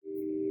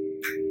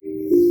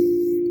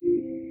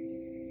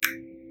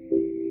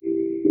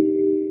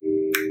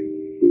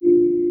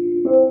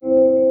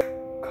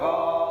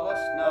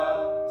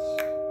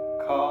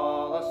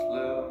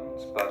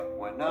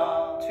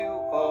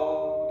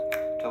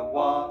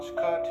watch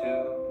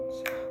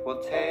cartoons.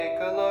 We'll take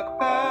a look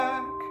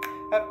back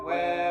at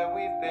where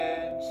we've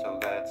been. So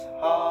let's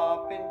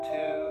hop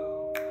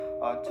into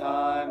our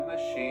time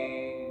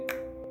machine.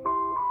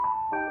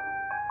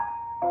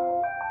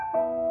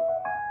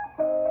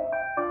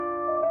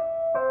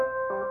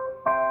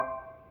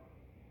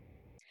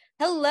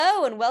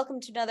 Hello and welcome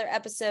to another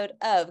episode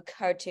of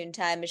Cartoon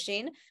Time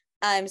Machine.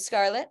 I'm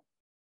Scarlett.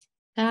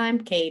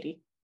 I'm Katie.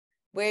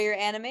 We're your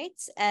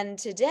animates, and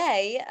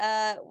today,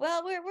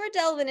 we're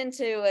delving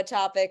into a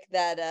topic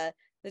that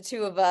the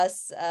two of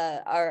us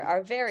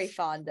are very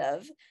fond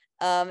of,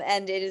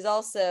 and it is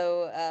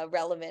also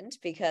relevant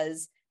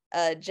because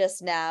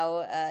just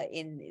now, at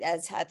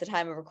the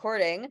time of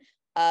recording,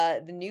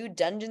 the new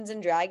Dungeons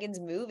and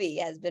Dragons movie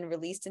has been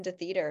released into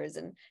theaters,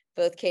 and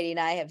both Katie and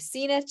I have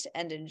seen it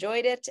and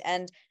enjoyed it,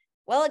 and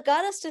well, it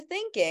got us to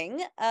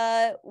thinking,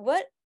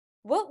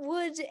 what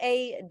would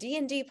a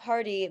D&D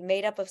party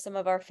made up of some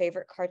of our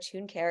favorite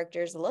cartoon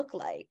characters look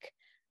like?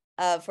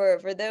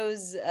 For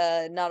those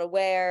not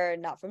aware,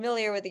 not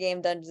familiar with the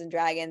game Dungeons and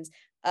Dragons,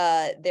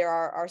 there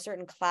are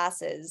certain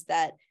classes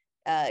that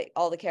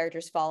all the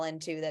characters fall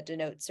into that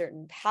denote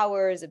certain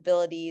powers,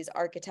 abilities,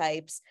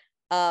 archetypes.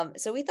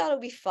 So we thought it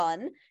would be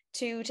fun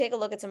to take a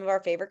look at some of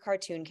our favorite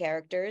cartoon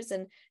characters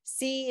and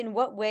see in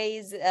what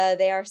ways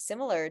they are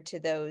similar to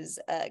those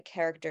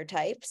character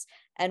types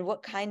and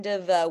what kind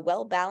of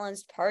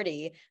well-balanced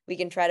party we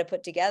can try to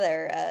put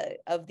together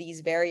of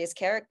these various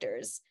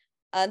characters.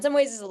 In some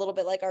ways, it's a little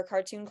bit like our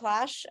cartoon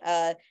clash,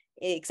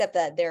 except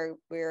that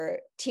we're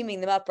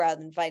teaming them up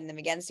rather than fighting them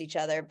against each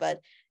other.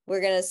 But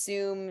we're going to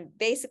assume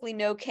basically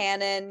no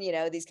canon. You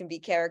know, these can be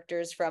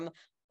characters from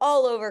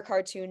all over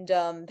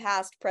cartoondom,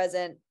 past,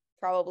 present,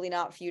 probably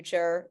not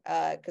future,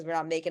 because we're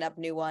not making up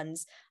new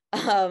ones.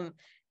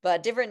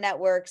 But different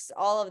networks,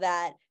 all of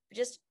that.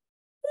 Just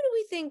who do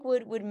we think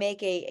would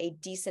make a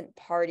decent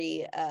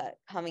party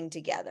coming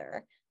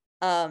together?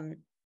 So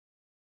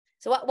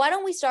why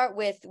don't we start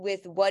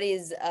with what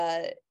is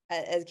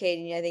as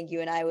Katie, I think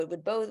you and I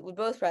would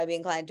both probably be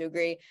inclined to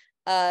agree,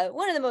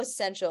 one of the most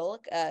essential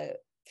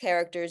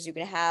characters you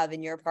can have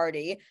in your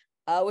party,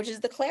 which is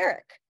the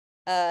cleric.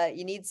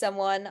 You need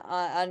someone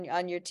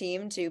on your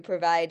team to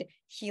provide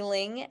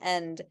healing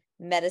and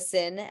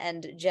medicine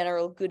and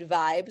general good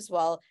vibes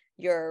while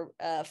your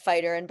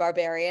fighter and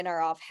barbarian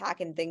are off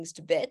hacking things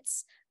to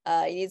bits.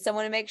 You need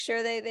someone to make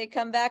sure they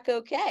come back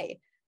okay.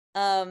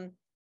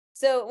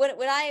 So when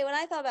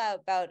I thought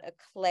about a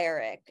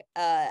cleric,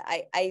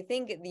 I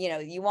think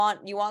you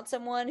want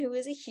someone who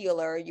is a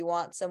healer. You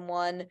want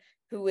someone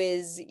who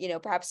is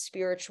perhaps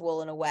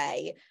spiritual in a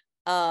way.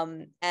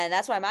 And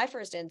that's why my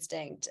first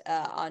instinct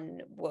on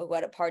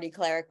what a party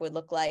cleric would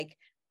look like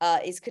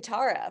is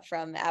Katara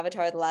from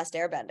Avatar: The Last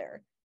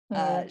Airbender.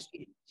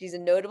 She's a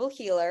notable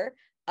healer.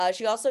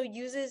 She also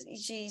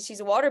she's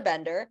a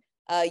waterbender.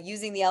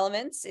 Using the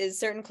elements is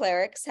certain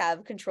clerics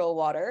have control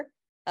water.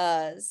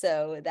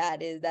 So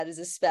that is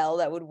a spell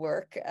that would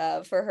work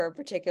for her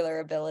particular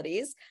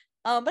abilities.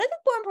 But I think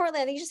more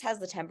importantly, I think she just has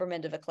the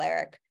temperament of a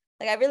cleric.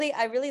 Like I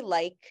really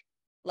like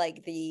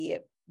the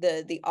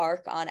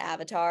arc on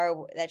Avatar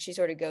that she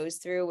sort of goes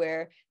through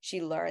where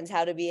she learns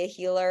how to be a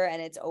healer,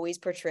 and it's always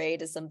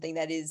portrayed as something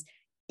that is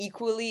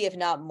equally, if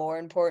not more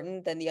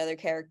important than the other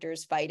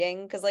characters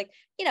fighting. Because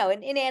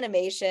in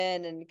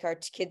animation and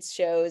kids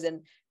shows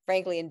and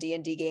frankly in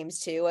D&D games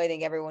too, I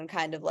think everyone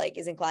kind of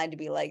is inclined to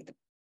be like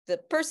the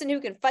person who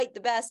can fight the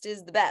best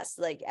is the best.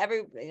 Like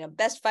every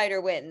best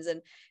fighter wins,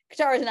 and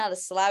Katara is not a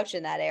slouch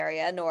in that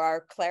area, nor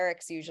are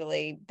clerics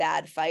usually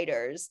bad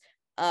fighters.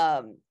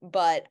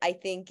 But I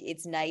think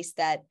it's nice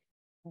that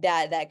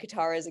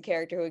Katara is a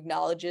character who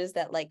acknowledges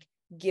that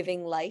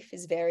giving life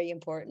is very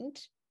important.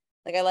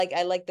 I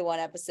like the one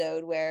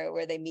episode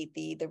where they meet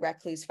the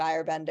recluse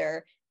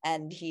firebender,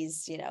 and he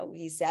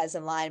says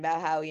some line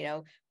about how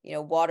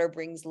water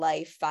brings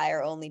life,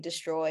 fire only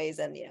destroys,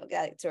 and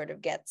that sort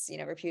of gets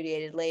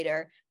repudiated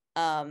later.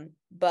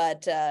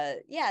 But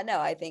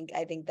I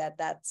think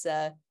that's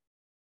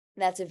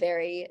a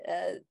very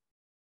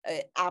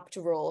apt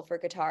role for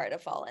Katara to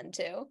fall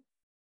into.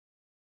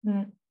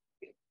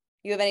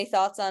 You have any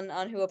thoughts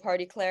on who a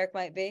party cleric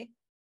might be?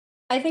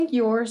 I think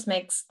yours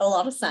makes a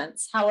lot of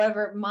sense.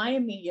 However, my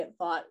immediate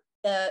thought,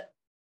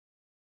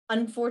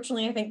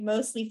 unfortunately, I think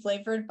mostly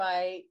flavored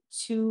by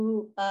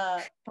two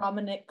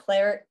prominent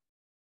cleric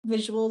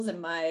visuals in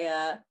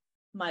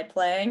my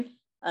playing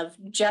of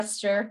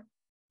Jester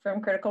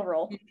from Critical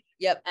Role.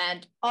 Yep.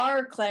 And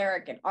our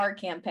cleric in our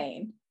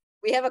campaign.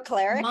 We have a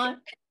cleric?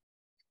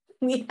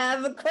 We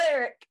have a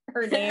cleric.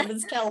 Her name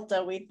is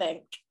Kelta, we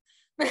think.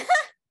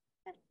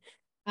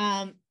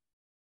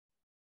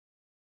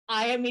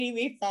 I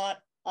immediately thought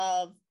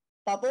of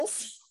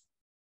Bubbles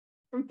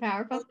from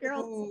Powerpuff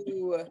Girls.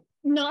 Ooh.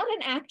 Not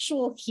an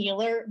actual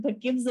healer, but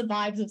gives the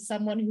vibes of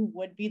someone who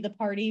would be the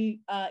party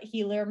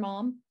healer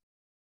mom.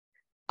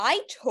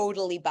 I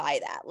totally buy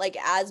that.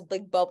 As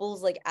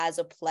Bubbles, as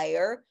a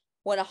player,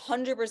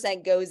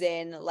 100% goes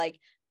in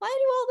why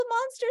do all the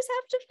monsters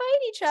have to fight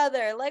each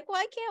other? Like,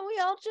 why can't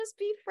we all just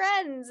be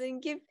friends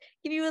and give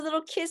you a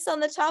little kiss on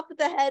the top of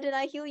the head and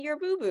I heal your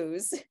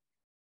boo-boos?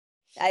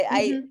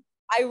 I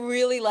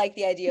really like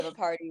the idea of a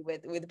party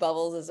with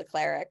Bubbles as a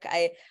cleric.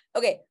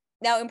 Okay,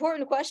 now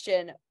important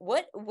question.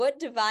 What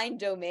divine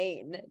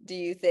domain do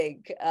you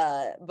think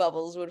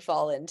Bubbles would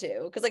fall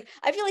into? Because like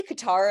I feel like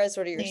Katara is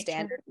sort of your Nature.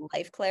 standard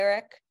life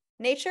cleric.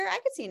 Nature? I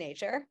could see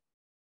nature.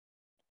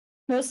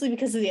 Mostly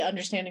because of the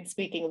understanding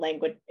speaking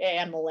language,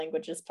 animal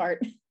languages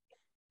part.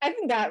 I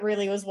think that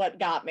really was what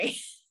got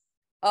me.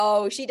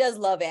 Oh, she does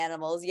love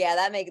animals. Yeah,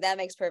 that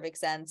makes perfect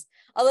sense.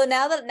 Although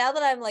now that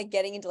I'm like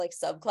getting into like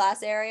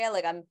subclass area,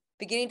 like I'm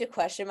beginning to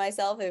question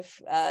myself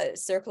if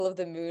Circle of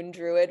the Moon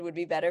Druid would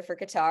be better for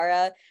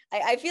Katara.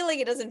 I feel like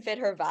it doesn't fit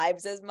her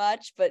vibes as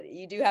much, but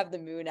you do have the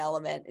moon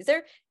element. Is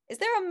there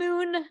a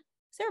moon?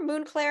 Is there a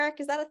moon cleric?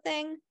 Is that a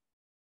thing?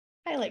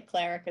 I like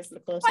cleric as the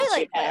closest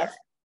Twilight you have, cleric.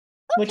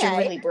 which are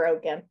Okay. really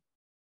broken.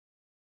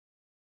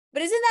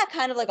 But isn't that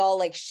kind of like all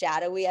like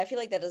shadowy? I feel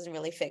like that doesn't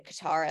really fit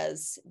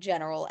Katara's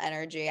general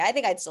energy. I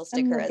think I'd still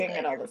stick I'm her as looking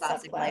at all a the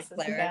classic life subclasses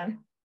cleric. again.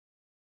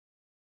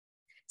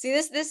 See,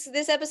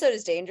 this episode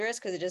is dangerous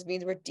because it just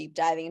means we're deep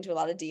diving into a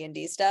lot of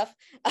D&D stuff,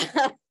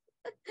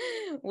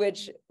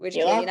 which You're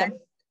Katie and I welcome.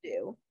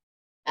 do.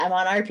 I'm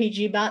on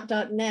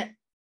rpgbot.net,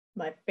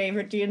 my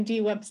favorite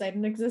D&D website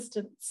in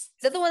existence. Is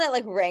that the one that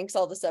like ranks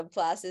all the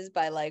subclasses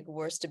by like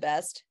worst to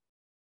best?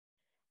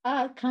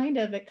 Kind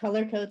of. It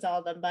color codes all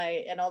of them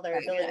by and all their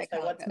Right, abilities by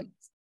color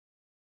codes.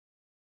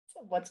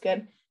 what's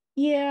good.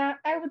 Yeah,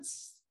 I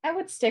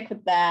would stick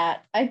with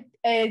that.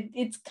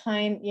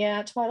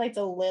 It's Twilight's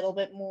a little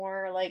bit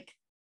more like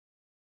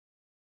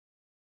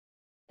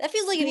That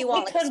feels like if you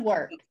want it like could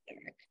work.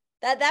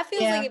 That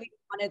feels Yeah. like if you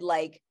wanted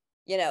like,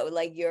 you know,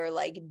 like your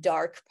like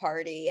dark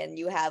party and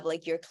you have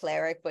like your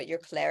cleric, but your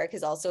cleric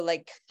is also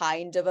like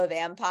kind of a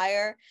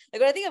vampire.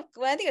 Like when I think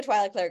of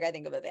Twilight cleric, I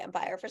think of a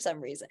vampire for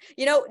some reason.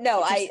 You know,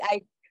 no,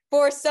 I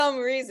for some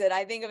reason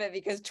I think of it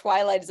because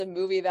Twilight is a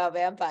movie about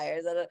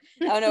vampires. I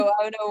don't know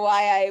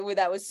why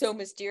that was so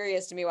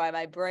mysterious to me, why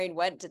my brain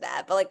went to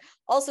that. But like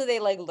also they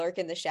like lurk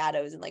in the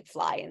shadows and like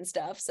fly and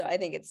stuff. So I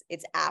think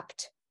it's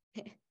apt.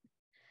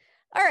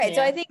 All right,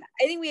 so Yeah. I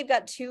think we've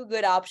got two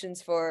good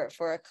options for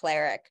a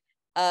cleric.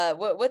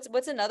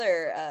 What's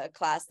another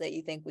class that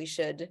you think we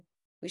should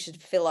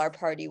fill our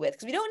party with?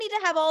 Because we don't need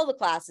to have all the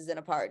classes in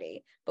a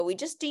party, but we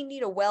just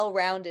need a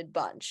well-rounded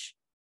bunch.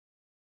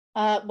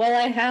 Well,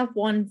 I have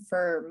one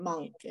for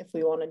monk if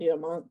we want to do a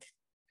monk.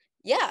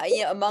 Yeah,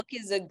 a monk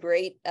is a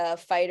great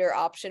fighter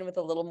option with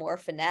a little more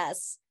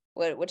finesse.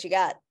 What you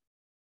got?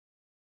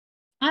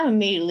 I'm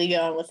immediately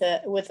going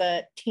with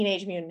a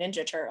Teenage Mutant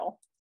Ninja Turtle.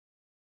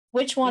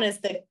 Which one is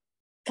the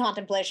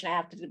contemplation I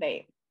have to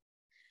debate?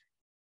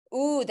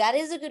 Ooh, that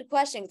is a good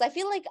question because I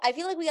feel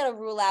like we got to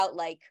rule out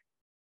like,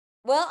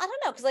 well, I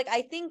don't know because like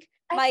I think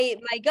my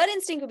gut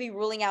instinct would be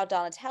ruling out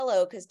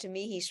Donatello because to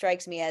me he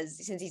strikes me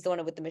as, since he's the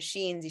one with the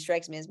machines, he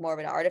strikes me as more of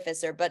an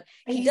artificer, but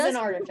He's does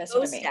an artificer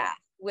bow to me. staff,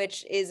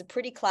 which is a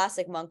pretty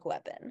classic monk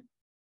weapon.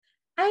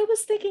 I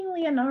was thinking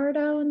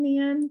Leonardo in the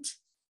end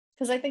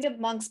because I think of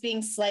monks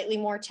being slightly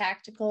more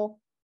tactical.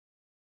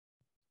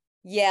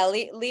 Yeah,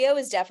 Leo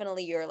is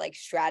definitely your like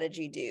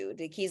strategy dude.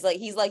 Like, he's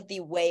like the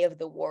way of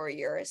the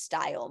warrior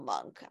style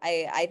monk.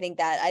 I think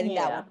that would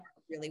work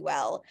really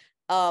well.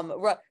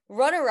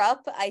 Runner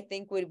up I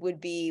think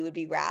would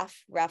be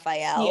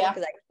Raphael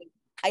because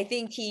I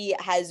think he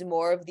has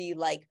more of the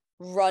like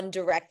run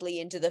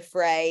directly into the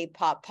fray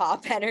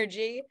pop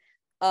energy.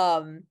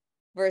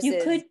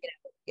 Versus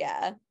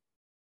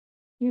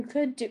you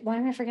could do, why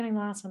am I forgetting the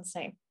last one's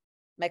name?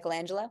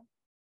 Michelangelo,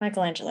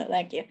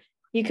 thank you.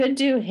 You could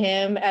do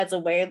him as a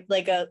way,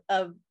 like a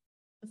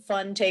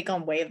fun take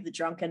on Way of the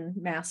Drunken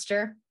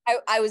Master.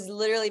 I was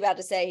literally about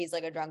to say he's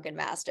like a drunken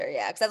master,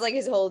 yeah, because that's like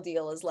his whole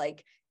deal is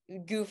like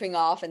goofing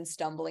off and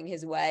stumbling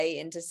his way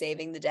into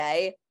saving the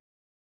day.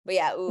 But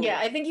yeah, ooh. Yeah,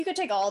 I think you could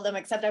take all of them,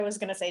 except I was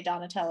going to say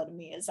Donatello to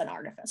me is an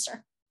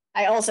artificer.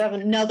 I also have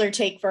another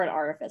take for an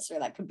artificer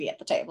that could be at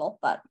the table,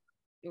 but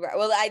right.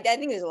 Well, I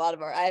think there's a lot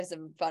of I have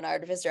some fun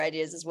artificer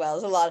ideas as well.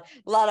 There's a lot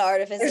of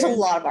artificers. There's a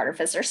lot of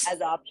artificers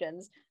as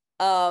options.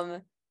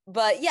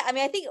 But yeah, I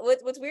mean, I think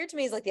what's weird to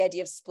me is like the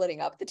idea of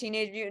splitting up the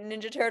Teenage Mutant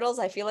Ninja Turtles.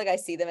 I feel like I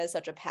see them as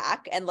such a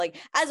pack, and like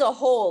as a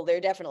whole,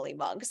 they're definitely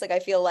monks. Like I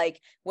feel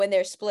like when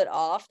they're split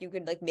off, you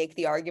can like make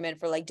the argument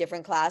for like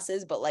different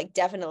classes, but like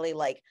definitely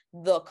like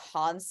the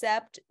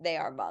concept, they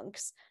are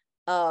monks.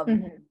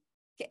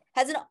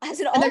 Has an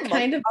all monk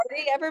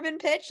party ever been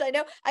pitched?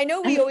 I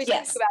know we always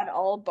talk about an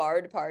all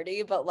bard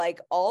party, but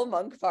like all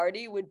monk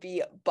party would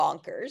be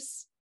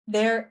bonkers.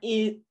 There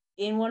is,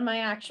 in one of my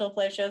actual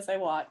play shows I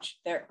watch,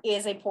 there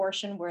is a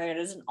portion where it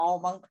is an all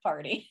monk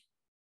party.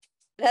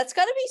 That's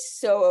gotta be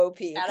so OP.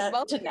 Shout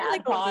out to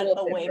NADPod,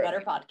 a way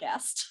better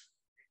podcast.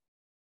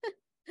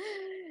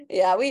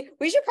 Yeah, we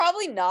should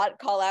probably not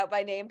call out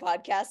by name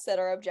podcasts that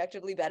are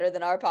objectively better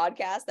than our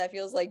podcast. That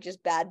feels like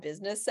just bad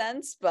business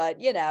sense, but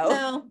you know.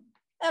 No,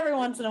 every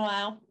once in a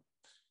while.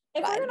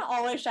 If we're gonna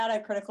always shout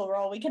out Critical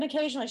Role, we can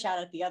occasionally shout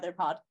out the other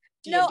pod.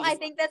 No, D&D. I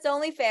think that's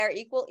only fair.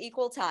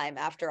 Equal time,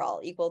 after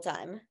all, equal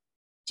time.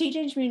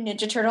 Teenage Mutant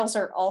Ninja Turtles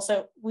are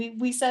also,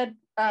 we said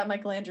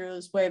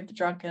Michelangelo's Way of the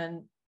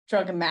Drunken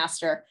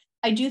Master.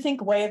 I do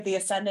think Way of the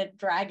Ascendant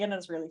Dragon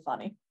is really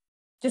funny.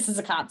 This is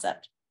a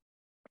concept.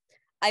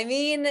 I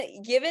mean,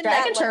 given Dragon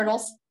that like,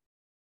 Turtles.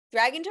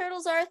 Dragon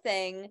turtles are a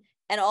thing,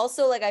 and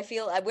also like I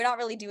feel we're not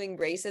really doing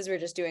races, we're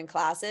just doing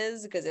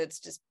classes because it's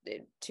just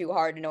too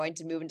hard and annoying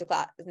to move into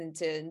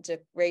into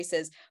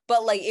races.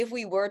 But like if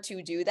we were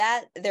to do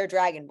that, they're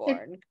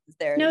dragonborn.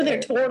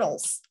 They're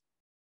turtles.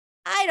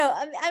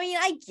 I mean,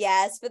 I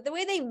guess, but the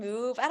way they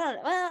move, I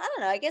don't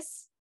know. I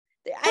guess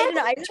I don't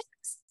know.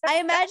 I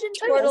imagine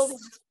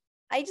turtles.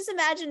 I just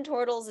imagine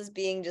turtles as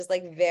being just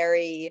like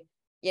very,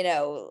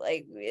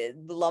 like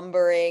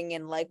lumbering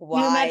and like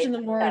wide. You imagine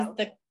them more as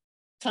the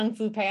Kung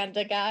Fu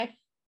Panda guy.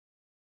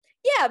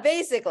 Yeah,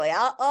 basically.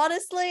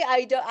 Honestly,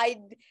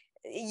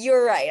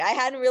 you're right. I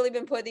hadn't really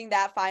been putting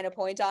that fine a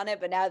point on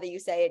it, but now that you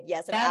say it,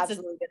 yes, I'm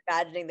absolutely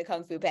imagining the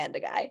Kung Fu Panda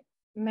guy.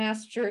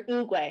 Master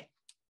Oogway.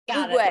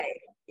 Got it.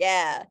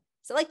 Yeah.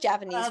 So like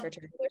Japanese for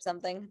turtle or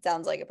something. It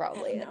sounds like it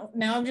probably is.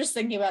 Now I'm just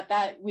thinking about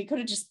that. We could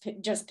have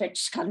just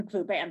picked Kung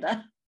Fu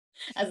Panda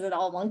as an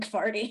all monk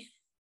party.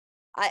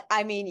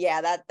 I mean,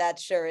 yeah, that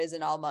sure is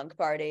an all monk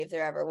party if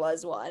there ever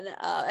was one.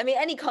 I mean,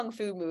 any kung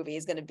fu movie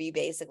is going to be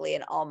basically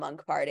an all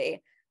monk party.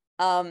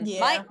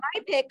 My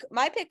pick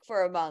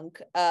for a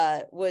monk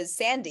was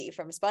Sandy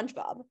from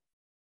SpongeBob.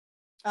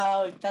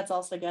 Oh, that's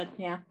also good.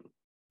 Yeah.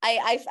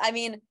 I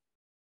mean,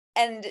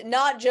 and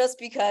not just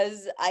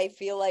because I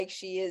feel like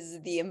she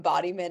is the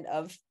embodiment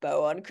of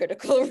Bo on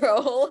Critical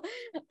Role,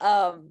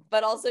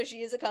 but also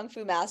she is a kung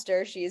fu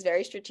master. She is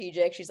very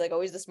strategic. She's like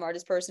always the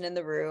smartest person in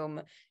the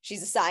room.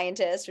 She's a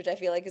scientist, which I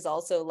feel like is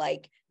also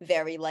like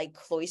very like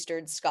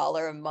cloistered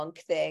scholar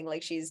monk thing.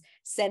 Like she's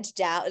sent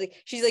down. Like,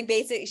 she's like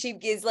she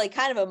is like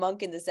kind of a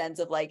monk in the sense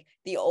of like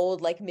the old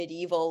like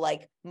medieval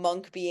like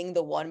monk being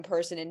the one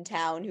person in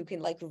town who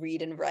can like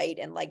read and write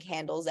and like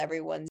handles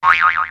everyone's.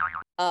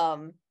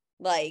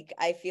 Like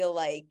I feel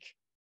like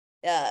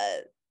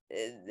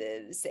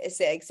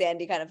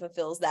Sandy kind of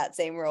fulfills that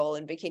same role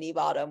in Bikini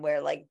Bottom,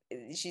 where like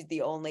she's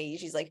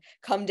like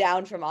come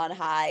down from on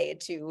high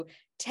to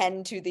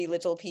tend to the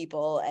little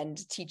people and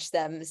teach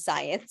them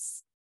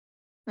science,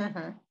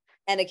 and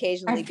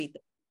occasionally beat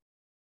them.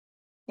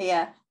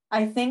 Yeah,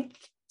 I think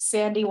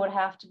Sandy would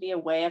have to be a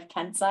Way of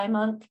Kensai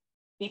monk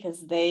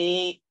because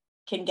they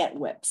can get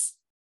whips.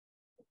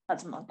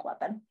 That's a monk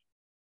weapon.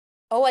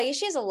 Oh, I guess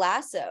she has a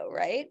lasso,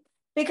 right?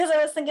 Because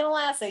I was thinking a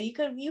lasso. You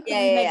could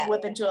make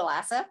whip into a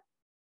lasso.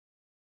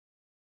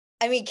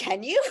 I mean,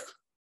 can you?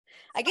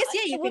 I guess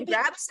you can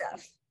grab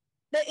stuff.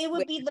 It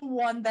would be the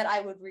one that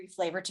I would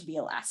reflavor to be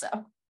a lasso.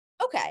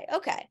 Okay.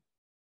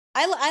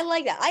 I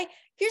like that.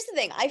 Here's the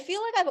thing. I feel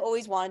like I've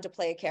always wanted to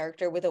play a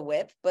character with a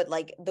whip, but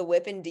like the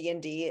whip in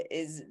D&D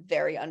is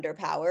very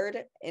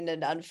underpowered in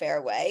an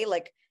unfair way.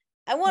 Like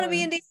I want to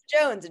be Indiana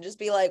Jones and just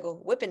be like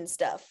whipping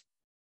stuff.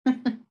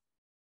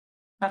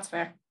 That's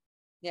fair.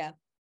 Yeah.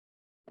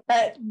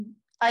 But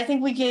I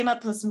think we came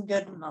up with some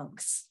good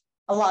monks.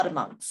 A lot of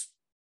monks.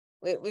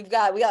 We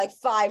got like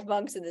 5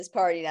 monks in this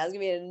party now. It's gonna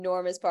be an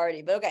enormous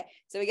party. But okay,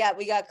 so we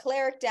got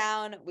cleric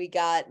down, we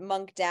got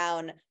monk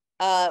down.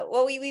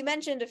 Well, we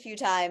mentioned a few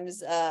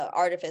times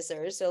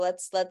artificers, so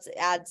let's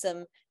add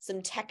some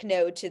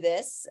techno to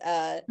this.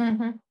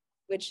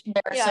 Which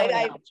there are so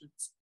many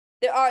options.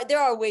 There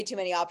are way too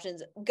many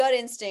options. Gut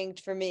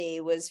instinct for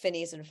me was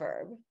Phineas and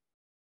Ferb.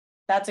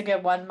 That's a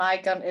good one. My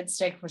gut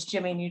instinct was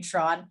Jimmy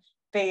Neutron,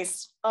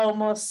 based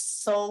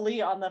almost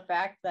solely on the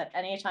fact that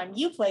anytime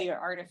you play your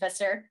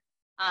artificer,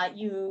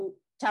 you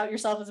tout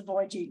yourself as a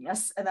boy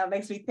genius, and that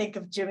makes me think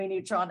of Jimmy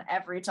Neutron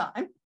every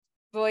time.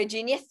 Boy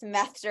genius,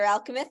 master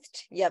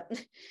alchemist. Yep,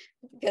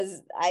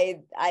 because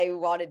I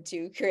wanted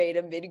to create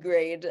a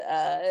mid-grade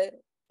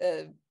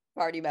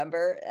party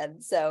member,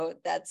 and so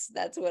that's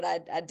what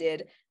I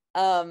did.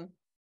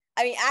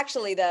 I mean,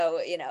 actually, though,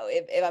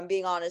 if I'm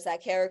being honest,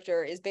 that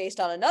character is based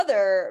on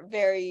another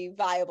very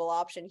viable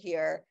option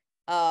here,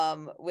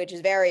 which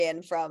is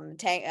Varian from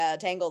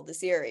Tangled the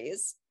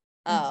series,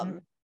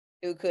 who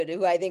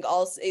I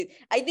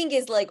think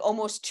is like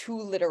almost too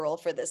literal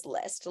for this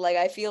list. Like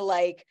I feel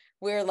like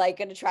we're like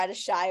going to try to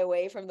shy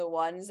away from the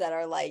ones that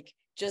are like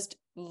just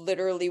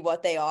literally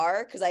what they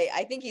are, because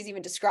I think he's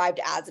even described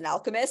as an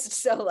alchemist,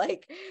 so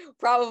like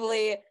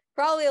probably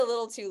a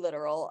little too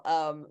literal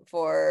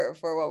for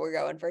what we're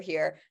going for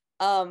here.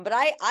 But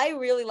I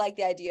really like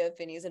the idea of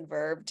Phineas and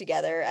Ferb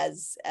together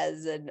as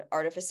an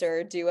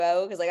artificer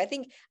duo, because like I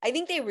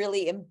think they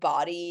really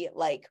embody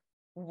like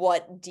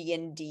what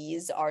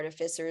D&D's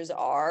artificers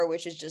are,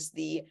 which is just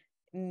the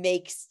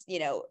makes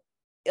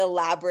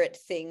elaborate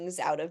things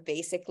out of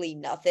basically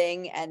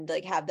nothing, and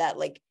like have that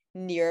like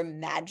near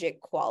magic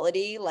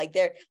quality. Like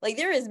there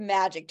is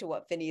magic to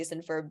what Phineas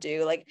and Ferb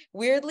do. Like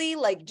weirdly,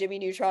 like Jimmy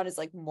Neutron is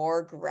like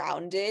more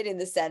grounded in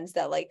the sense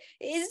that like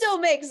it still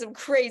makes some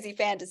crazy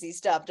fantasy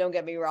stuff, don't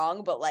get me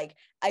wrong, but like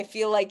I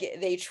feel like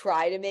they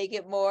try to make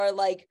it more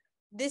like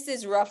this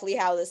is roughly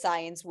how the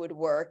science would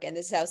work, and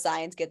this is how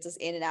science gets us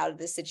in and out of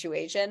this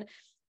situation.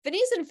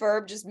 Phineas and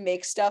Ferb just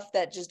make stuff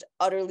that just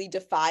utterly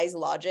defies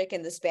logic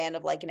in the span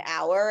of like an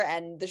hour,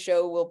 and the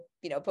show will,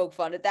 poke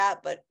fun at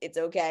that, but it's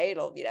okay.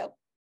 It'll,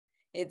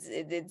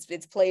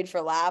 it's played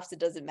for laughs. It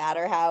doesn't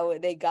matter how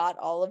they got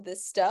all of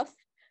this stuff.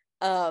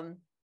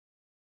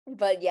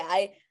 But yeah,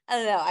 I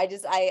don't know.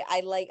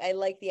 I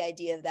like the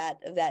idea of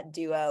that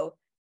duo.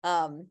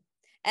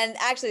 And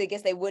actually, I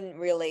guess they wouldn't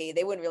really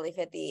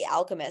fit the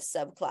alchemist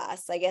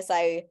subclass. I guess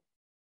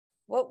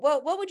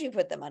what would you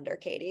put them under,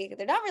 Katie?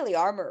 They're not really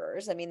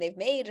armorers. I mean, they've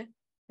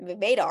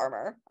made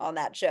armor on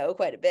that show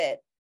quite a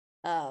bit.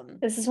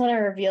 This is when I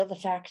reveal the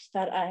fact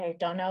that I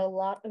don't know a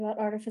lot about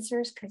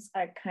artificers because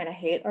I kind of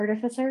hate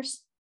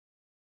artificers.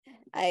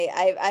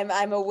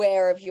 I'm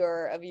aware of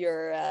your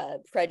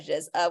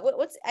prejudice.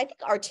 What's I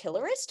think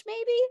artillerist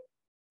maybe?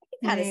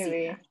 I kind of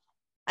see that.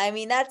 I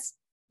mean, that's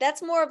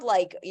more of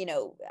like,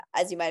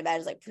 as you might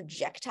imagine, like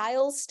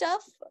projectile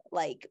stuff.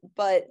 Like,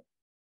 but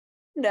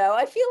no,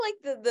 I feel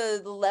like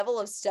the level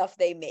of stuff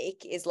they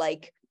make is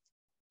like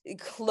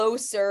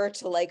closer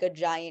to like a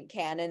giant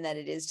cannon than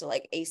it is to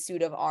like a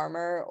suit of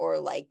armor or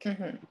like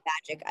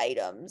magic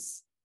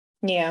items.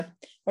 Yeah.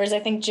 Whereas I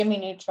think Jimmy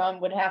Neutron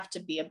would have to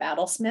be a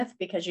battlesmith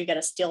because you get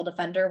a steel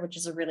defender, which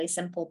is a really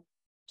simple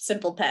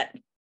pet.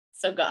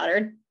 So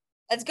Goddard.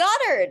 That's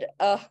Goddard.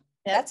 Oh, yep.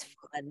 That's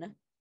fun.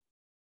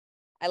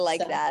 I like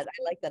that.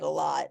 I like that a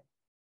lot.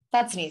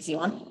 That's an easy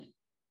one.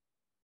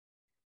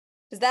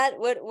 Does that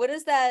what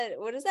does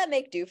that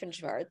make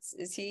Doofenshmirtz?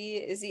 Is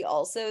he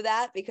also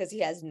that because he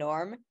has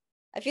Norm?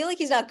 I feel like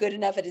he's not good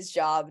enough at his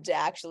job to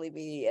actually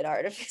be an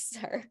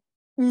artificer.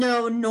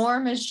 No,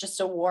 Norm is just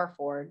a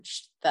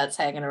warforged that's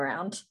hanging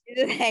around.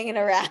 He's just hanging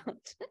around.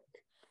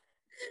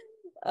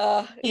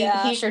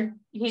 Yeah.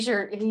 He's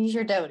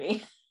your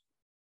doty.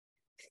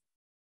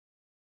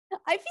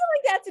 I feel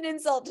like that's an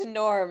insult to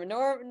Norm.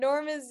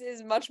 Norm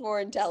is much more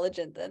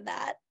intelligent than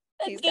that.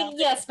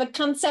 Yes, but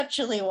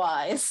conceptually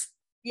wise.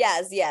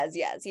 Yes.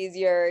 He's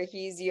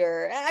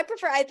your I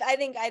prefer I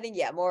think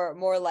yeah,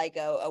 more like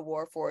a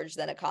warforged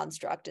than a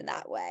construct in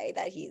that way,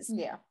 that he's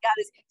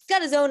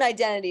got his own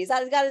identity. He's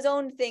got his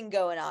own thing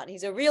going on.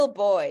 He's a real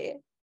boy.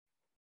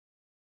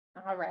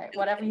 All right,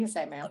 whatever you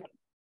say, ma'am.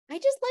 I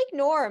just like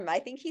Norm. I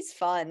think he's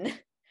fun.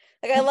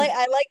 Like I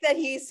like that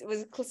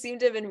seemed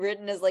to have been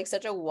written as like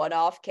such a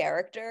one-off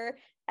character,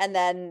 and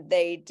then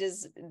they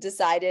just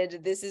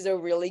decided this is a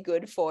really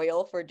good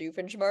foil for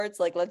Doofenshmirtz.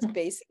 Like, let's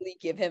basically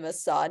give him a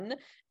son.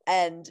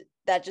 And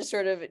that just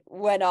sort of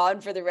went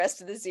on for the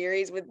rest of the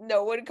series with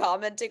no one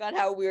commenting on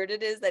how weird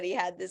it is that he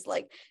had this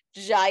like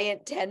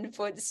giant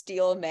 10-foot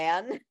steel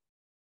man.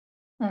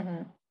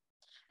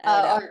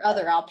 Our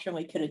other option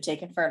we could have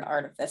taken for an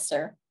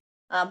artificer,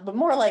 but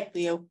more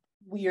likely a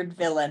weird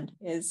villain,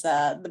 is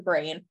the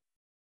Brain.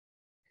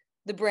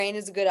 The Brain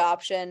is a good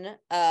option.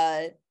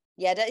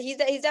 Yeah,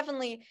 he's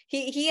definitely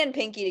he and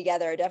Pinky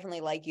together are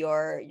definitely like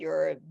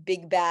your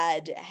big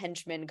bad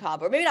henchman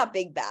combo. Or maybe not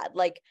big bad,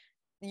 like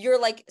your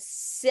like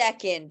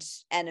second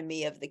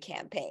enemy of the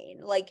campaign.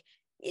 Like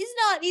he's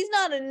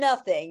not a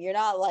nothing. You're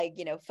not like,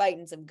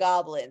 fighting some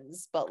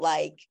goblins, but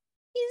like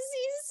he's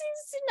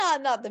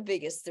not the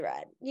biggest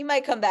threat. You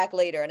might come back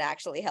later and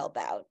actually help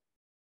out.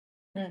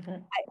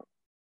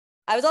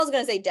 I was also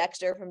gonna say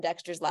Dexter from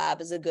Dexter's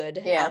Lab is a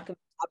good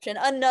option.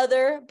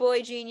 Another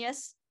boy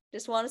genius.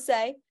 Just want to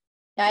say.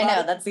 Yeah, I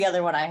know, that's the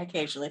other one I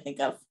occasionally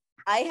think of.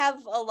 I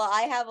have a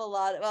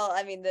lot. Well,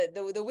 I mean,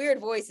 the weird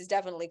voice is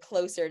definitely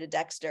closer to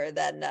Dexter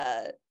than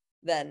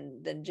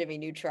Jimmy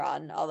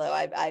Neutron. Although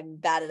I'm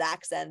bad at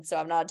accents, so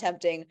I'm not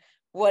attempting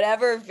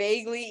whatever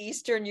vaguely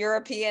Eastern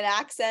European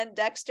accent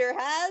Dexter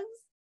has.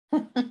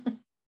 You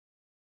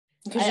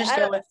could just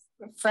go with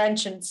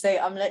French and say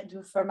omelette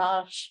du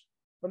fromage.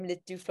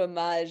 Omelette du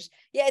fromage.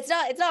 Yeah, it's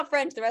not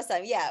French the rest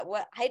of the time. Yeah,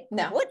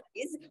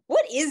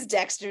 what is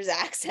Dexter's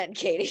accent,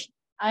 Katie?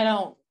 I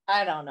don't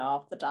know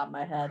off the top of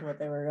my head what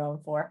they were going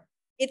for.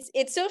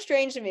 It's so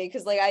strange to me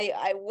because like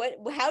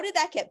how did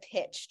that get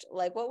pitched?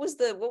 Like what was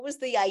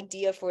the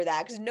idea for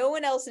that? Because no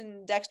one else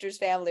in Dexter's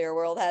family or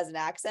world has an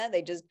accent.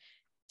 They just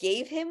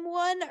gave him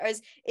one. Or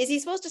is he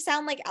supposed to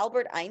sound like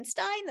Albert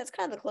Einstein? That's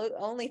kind of the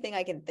only thing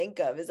I can think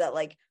of, is that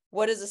like,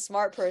 what does a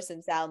smart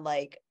person sound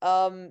like?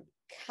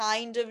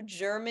 Kind of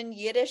German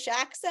Yiddish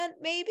accent,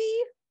 maybe?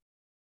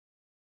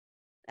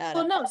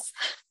 Who knows?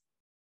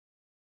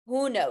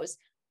 Who knows?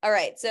 All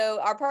right,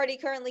 so our party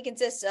currently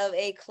consists of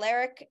a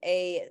cleric,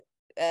 a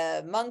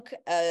monk,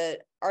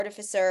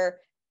 artificer.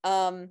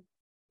 Let's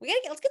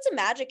get some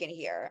magic in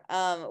here.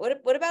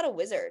 What about a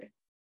wizard?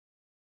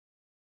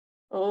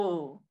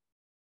 Oh,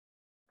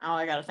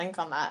 I gotta think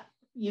on that.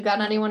 You got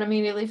anyone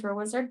immediately for a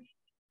wizard?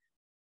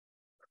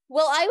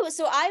 Well,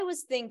 I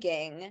was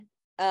thinking,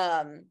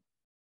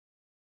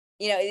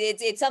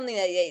 it's something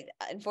that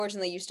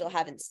unfortunately you still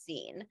haven't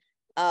seen.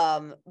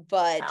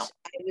 But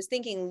I was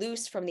thinking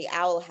Luce from the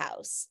Owl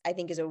House, I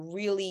think, is a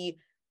really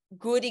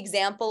good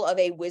example of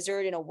a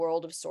wizard in a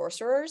world of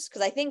sorcerers,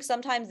 because I think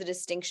sometimes the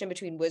distinction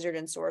between wizard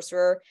and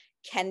sorcerer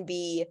can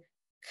be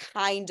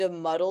kind of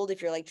muddled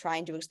if you're like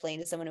trying to explain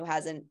to someone who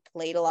hasn't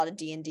played a lot of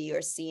D&D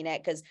or seen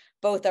it, because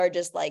both are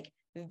just like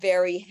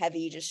very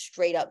heavy, just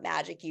straight up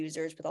magic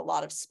users with a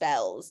lot of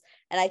spells.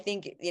 And I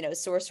think,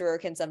 sorcerer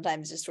can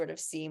sometimes just sort of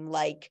seem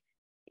like,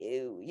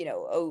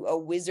 a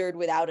wizard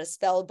without a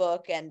spell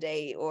book, and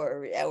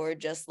or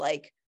just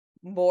like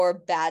more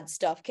bad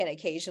stuff can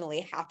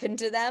occasionally happen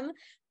to them.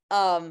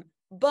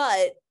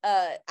 But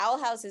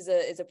Owl House is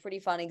a pretty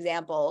fun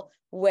example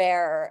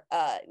where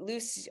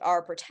Luce,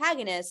 our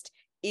protagonist,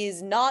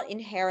 is not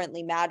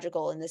inherently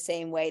magical in the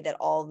same way that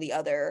all the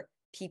other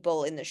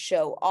people in the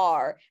show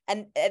are.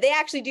 And they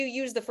actually do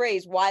use the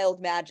phrase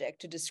wild magic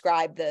to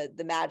describe the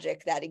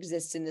magic that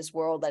exists in this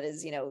world that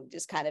is,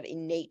 just kind of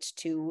innate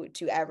to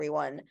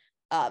everyone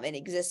in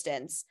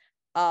existence.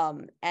 But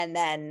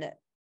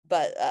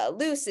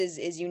Luce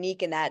is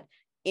unique in that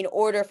in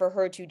order for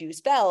her to do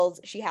spells,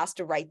 she has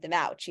to write them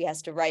out. She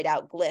has to write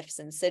out glyphs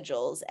and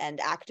sigils and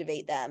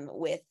activate them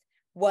with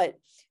what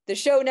the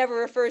show never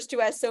refers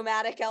to as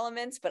somatic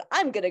elements, but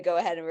I'm going to go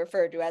ahead and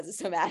refer to as a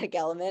somatic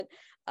element.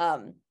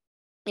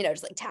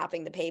 Just like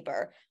tapping the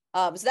paper.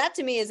 So that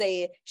to me is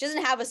she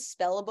doesn't have a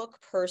spell book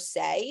per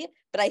se,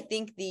 but I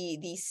think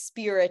the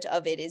spirit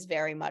of it is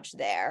very much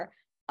there.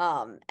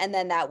 And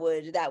then that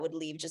would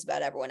leave just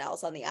about everyone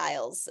else on the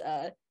Isles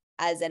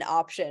as an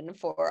option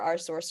for our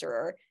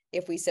sorcerer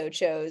if we so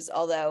chose.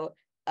 Although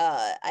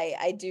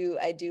I do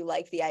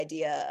like the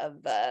idea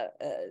of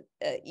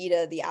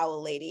Ida the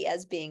Owl Lady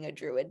as being a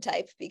druid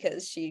type,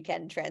 because she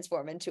can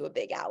transform into a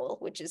big owl,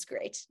 which is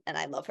great, and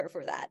I love her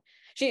for that.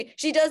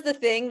 She does the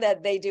thing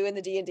that they do in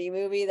the D&D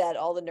movie that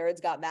all the nerds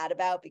got mad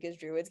about because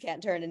druids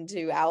can't turn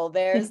into owl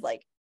bears.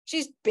 Like,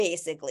 she's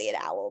basically an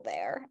owl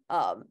bear,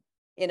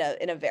 in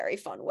a very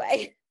fun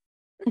way.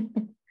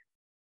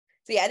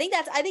 So yeah,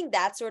 I think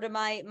that's sort of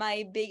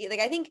my big, like,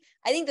 I think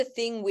the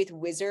thing with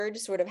wizard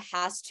sort of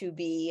has to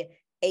be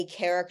a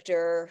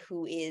character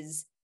who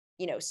is,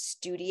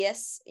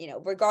 studious,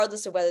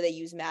 regardless of whether they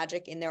use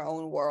magic in their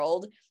own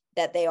world,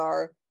 that they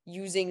are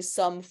using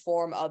some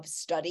form of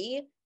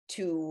study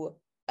to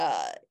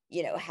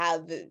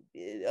have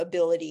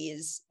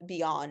abilities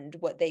beyond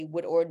what they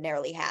would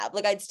ordinarily have.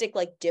 Like, I'd stick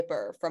like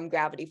Dipper from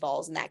Gravity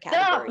Falls in that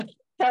category. No,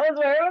 that was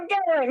where I'm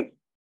going. I'm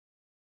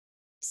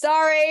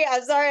sorry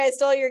I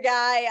stole your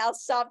guy. I'll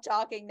stop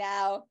talking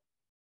now.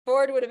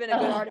 Ford would have been a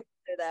good artificer,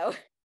 though.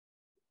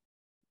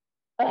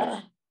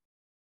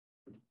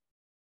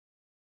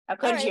 How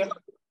could right. you?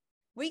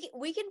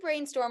 We can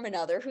brainstorm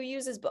another. Who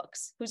uses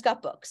books? Who's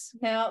got books?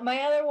 Now,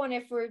 my other one,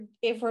 if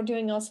we're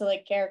doing also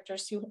like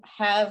characters who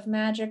have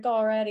magic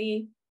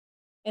already,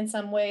 in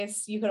some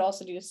ways, you could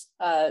also do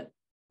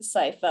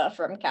Sypha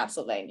from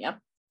Castlevania.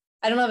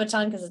 I don't have a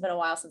ton because it's been a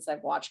while since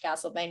I've watched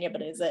Castlevania,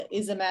 but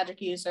is a magic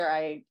user.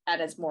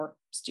 And is more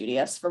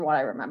studious from what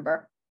I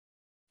remember.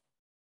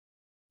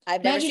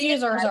 Magic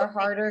users are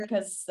harder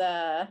because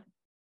I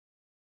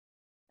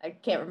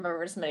can't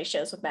remember as many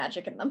shows with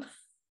magic in them.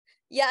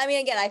 Yeah, I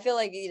mean, again, I feel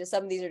like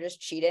some of these are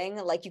just cheating.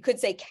 Like, you could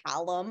say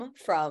Callum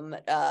from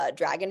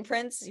Dragon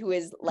Prince, who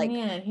is like,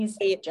 he's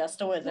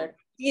just a wizard.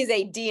 He's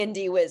a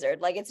D&D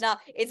wizard. Like, it's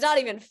not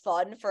even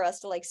fun for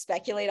us to like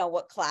speculate on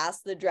what class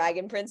the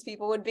Dragon Prince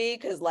people would be,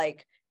 because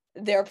like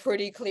they're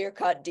pretty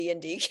clear-cut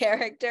D&D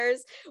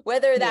characters.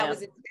 Whether that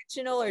was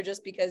intentional or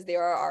just because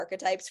there are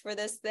archetypes for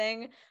this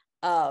thing,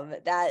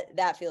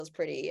 that feels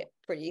pretty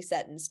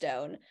set in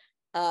stone.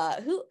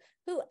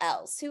 Who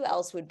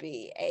else would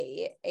be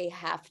a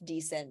half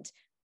decent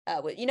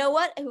you know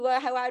what?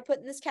 How I would put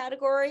in this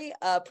category?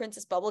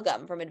 Princess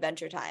Bubblegum from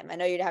Adventure Time. I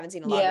know you haven't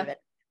seen a lot of it,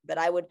 but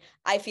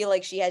I feel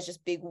like she has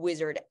just big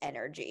wizard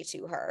energy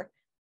to her.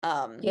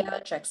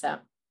 That checks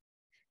out.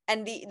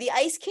 And the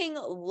Ice King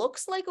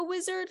looks like a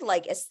wizard,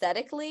 like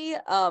aesthetically,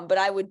 but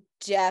I would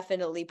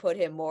definitely put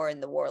him more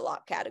in the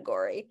warlock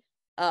category.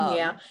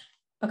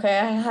 Okay,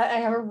 I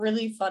have a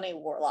really funny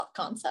warlock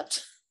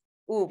concept.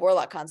 Ooh,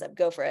 warlock concept.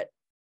 Go for it.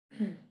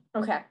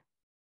 Okay.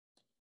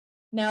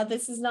 Now,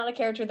 this is not a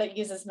character that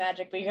uses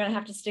magic, but you're going to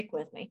have to stick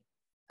with me.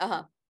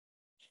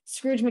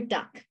 Scrooge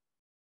McDuck.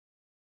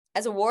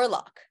 As a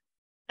warlock.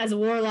 As a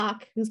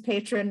warlock whose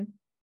patron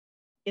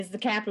is the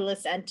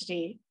capitalist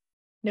entity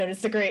known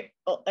as a great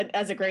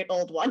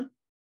old one.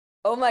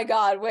 Oh my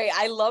God, wait,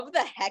 I love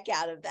the heck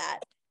out of that.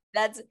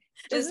 That's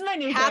just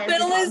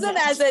capitalism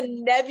as a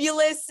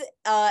nebulous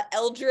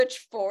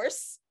eldritch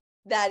force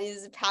that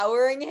is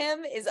powering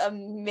him is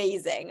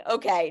amazing.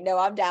 Okay, no,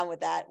 I'm down with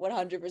that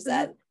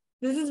 100%.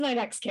 This is my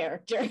next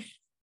character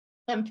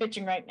I'm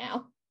pitching right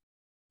now.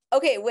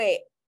 Okay, wait.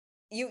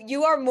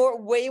 You are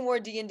way more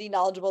D&D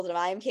knowledgeable than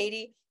I am,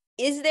 Katie.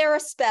 Is there a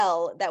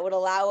spell that would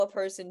allow a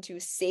person to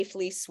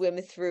safely swim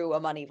through a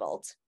money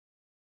vault?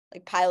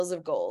 Like piles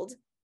of gold?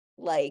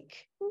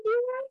 Like...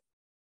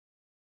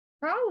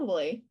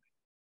 Probably.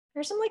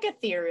 There's some like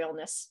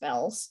etherealness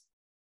spells.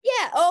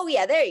 Yeah. Oh,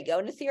 yeah. There you go.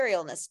 An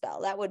etherealness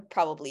spell. That would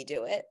probably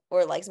do it.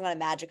 Or like some kind of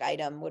magic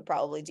item would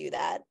probably do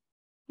that.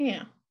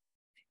 Yeah.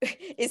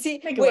 Is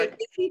he? Make it Wait. work.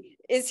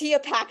 Is he a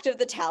Pact of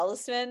the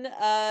Talisman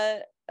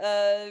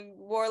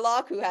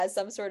warlock who has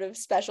some sort of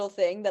special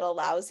thing that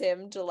allows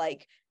him to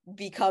like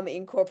become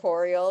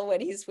incorporeal when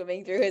he's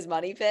swimming through his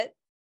money pit.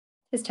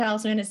 His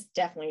talisman is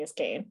definitely his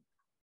cane.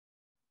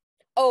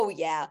 Oh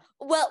yeah.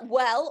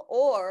 Well,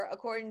 or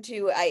according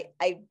to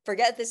I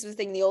forget if this was a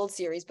thing in the old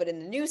series, but in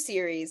the new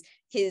series,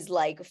 his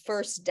like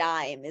first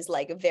dime is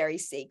like a very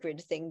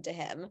sacred thing to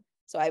him.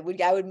 So I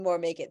would more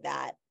make it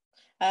that.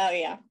 Oh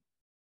yeah.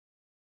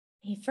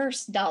 The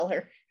first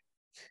dollar.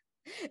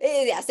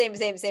 Yeah,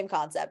 same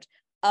concept.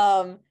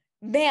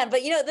 Man,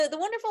 but you know, the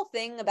wonderful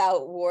thing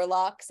about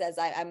warlocks, as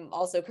I'm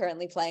also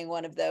currently playing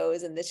one of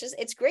those, and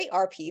it's great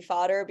RP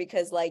fodder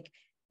because like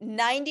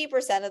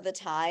 90% of the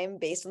time,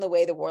 based on the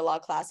way the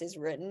warlock class is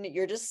written,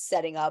 you're just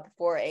setting up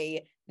for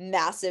a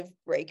massive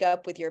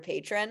breakup with your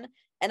patron.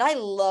 And I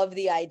love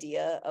the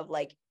idea of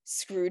like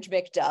Scrooge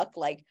McDuck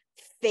like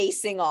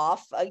facing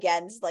off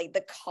against like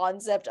the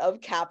concept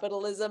of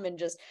capitalism and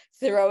just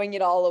throwing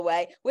it all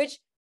away, which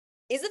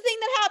is a thing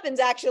that happens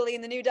actually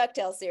in the new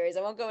DuckTales series.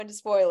 I won't go into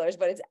spoilers,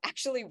 but it's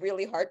actually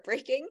really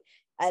heartbreaking,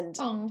 and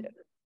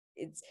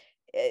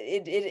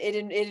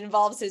it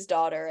involves his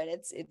daughter, and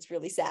it's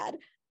really sad.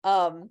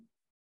 Or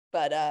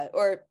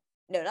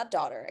no, not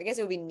daughter. I guess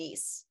it would be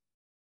niece.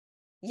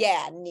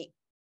 Yeah,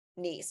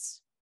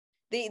 niece.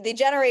 The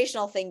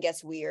generational thing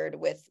gets weird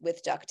with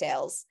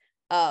DuckTales,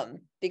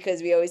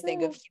 because we always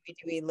think of Huey,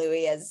 Dewey, and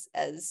Louie as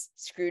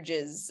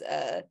Scrooge's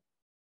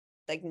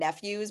like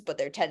nephews, but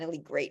they're technically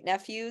great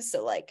nephews,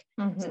 so like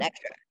there's an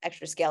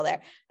extra scale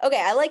there. Okay,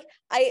 I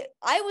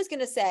was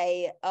gonna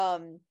say,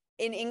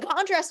 in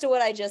contrast to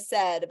what I just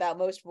said about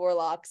most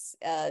warlocks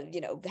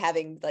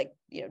having like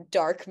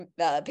dark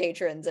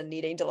patrons and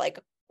needing to like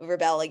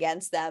rebel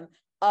against them,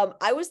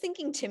 I was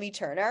thinking Timmy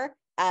Turner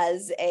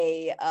as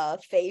a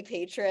Fae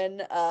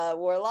patron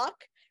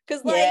warlock,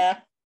 because like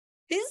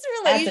his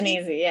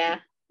relationship,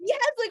 he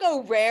has like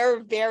a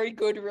rare, very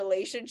good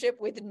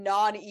relationship with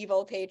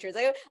non-evil patrons.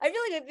 I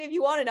feel like if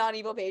you want a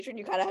non-evil patron,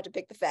 you kind of have to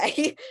pick the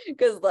Fae,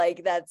 because like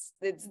it's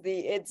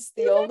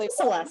the only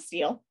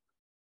Celestial.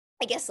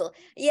 I guess so.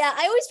 Yeah,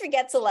 I always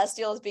forget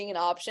Celestial as being an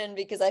option,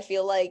 because I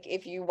feel like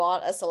if you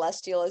want a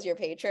Celestial as your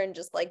patron,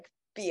 just like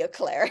be a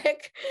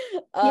cleric.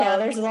 Yeah,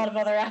 there's a lot of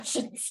other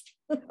options.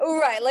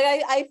 Right,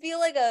 like I feel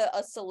like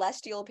a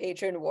Celestial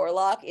patron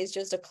warlock is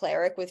just a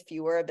cleric with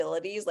fewer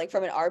abilities, like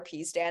from an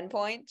RP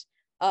standpoint.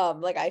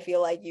 Like I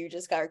feel like you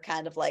just are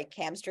kind of like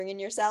hamstringing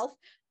yourself.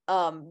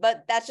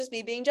 But that's just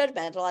me being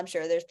judgmental. I'm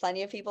sure there's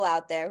plenty of people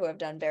out there who have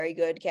done very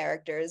good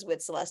characters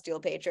with Celestial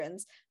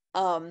patrons.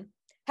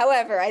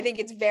 However, I think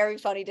it's very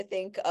funny to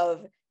think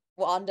of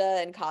Wanda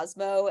and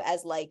Cosmo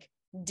as like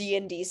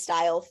D&D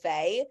style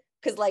Fae,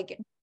 because like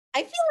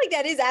I feel like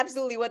that is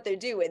absolutely what they're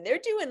doing. They're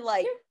doing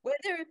like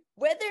whether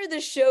the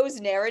show's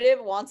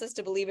narrative wants us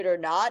to believe it or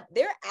not,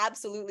 they're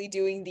absolutely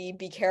doing the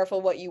be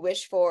careful what you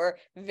wish for,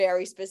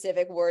 very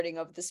specific wording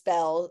of the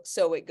spell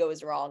so it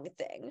goes wrong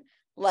thing.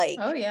 Like,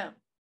 oh yeah,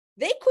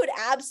 they could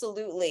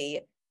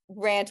absolutely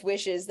grant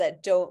wishes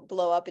that don't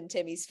blow up in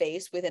Timmy's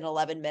face within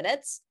 11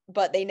 minutes,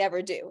 but they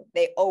never do.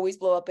 They always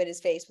blow up in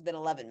his face within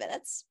 11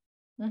 minutes.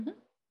 Mm-hmm.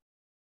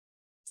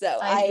 So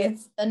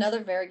it's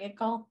another very good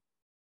call.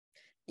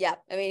 Yeah,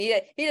 I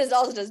mean, he just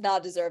also does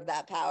not deserve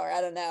that power.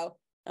 I don't know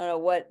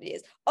what it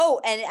is.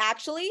 Oh, and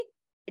actually,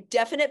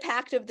 definite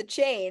pact of the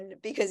chain,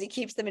 because he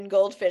keeps them in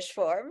goldfish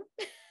form.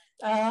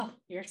 Oh,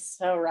 you're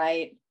so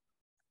right.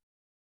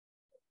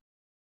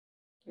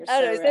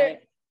 I don't know,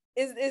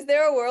 is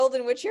there a world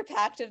in which your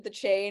pact of the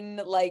chain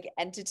like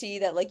entity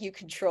that like you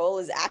control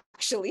is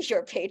actually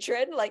your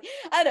patron? Like,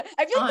 I don't know.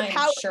 I feel like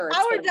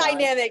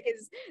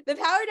the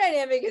power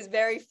dynamic is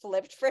very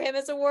flipped for him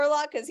as a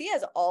warlock, because he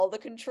has all the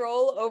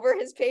control over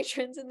his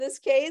patrons in this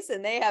case,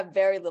 and they have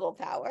very little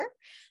power.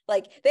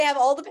 Like, they have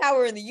all the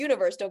power in the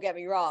universe, don't get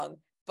me wrong,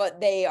 but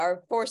they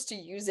are forced to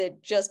use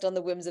it just on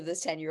the whims of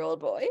this 10-year-old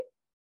boy.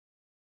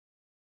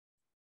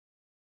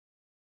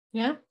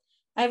 Yeah.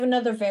 I have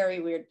another very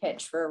weird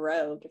pitch for a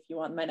rogue if you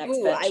want my next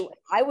pitch.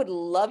 I would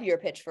love your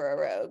pitch for a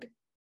rogue.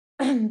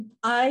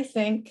 I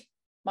think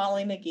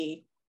Molly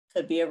McGee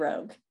could be a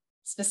rogue.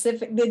 This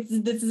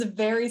is a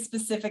very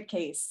specific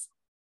case.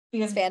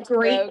 Because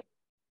Phantom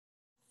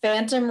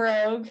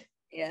Rogue.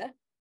 Yeah.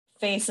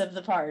 Face of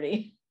the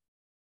party.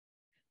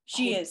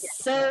 She is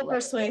so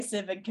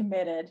persuasive and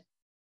committed.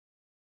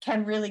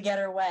 Can really get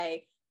her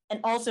way. And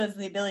also has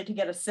the ability to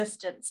get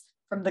assistance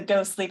from the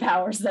ghostly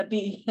powers that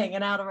be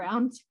hanging out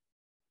around.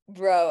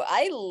 Bro,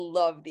 I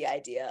love the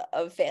idea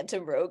of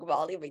Phantom Rogue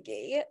Molly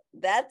McGee.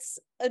 That's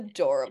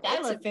adorable. I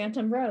love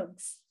Phantom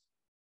Rogues.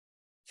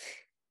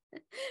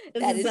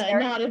 This is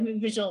not a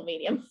visual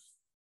medium.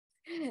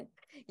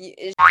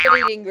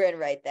 Shit-eating grin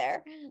right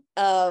there.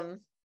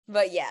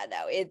 But yeah,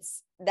 no,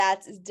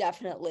 that's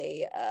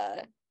definitely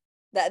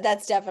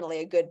that's definitely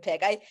a good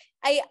pick. I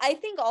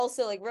think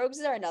also like rogues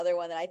are another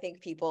one that I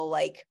think people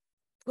like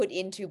put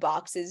into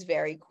boxes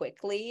very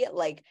quickly.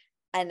 Like,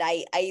 and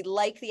I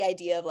like the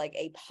idea of like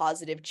a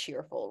positive,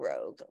 cheerful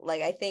rogue.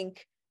 Like, I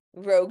think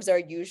rogues are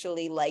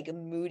usually like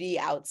moody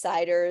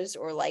outsiders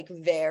or like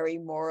very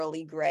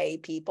morally gray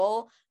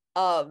people.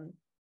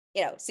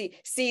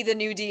 see the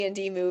new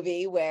D&D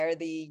movie where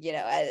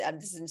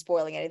this isn't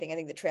spoiling anything. I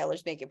think the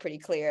trailers make it pretty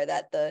clear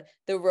that the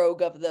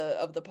rogue of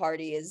the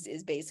party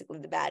is basically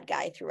the bad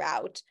guy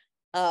throughout.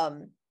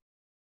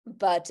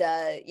 But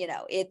I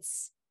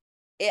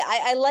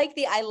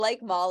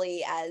like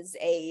Molly as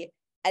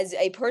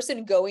a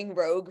person going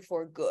rogue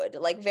for good,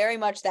 like very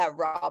much that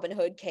Robin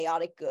Hood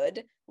chaotic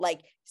good,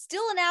 like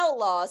still an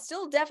outlaw,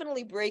 still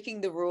definitely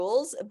breaking the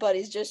rules, but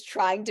is just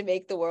trying to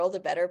make the world a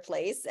better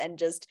place and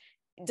just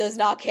does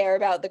not care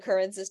about the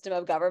current system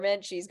of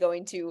government. She's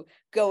going to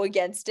go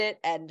against it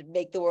and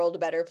make the world a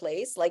better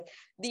place. Like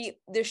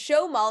the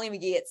show Molly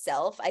McGee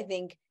itself, I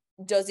think,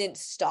 doesn't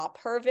stop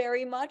her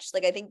very much.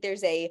 Like I think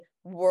there's a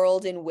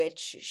world in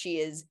which she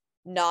is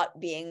not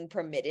being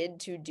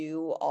permitted to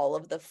do all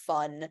of the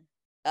fun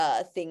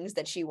things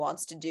that she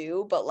wants to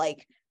do, but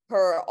like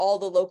all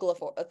the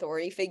local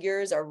authority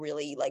figures are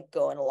really like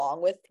going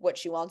along with what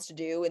she wants to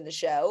do in the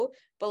show.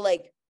 But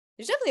like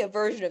there's definitely a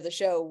version of the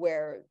show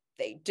where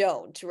they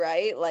don't,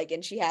 right? Like,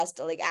 and she has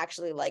to like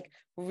actually like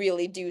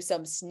really do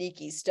some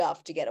sneaky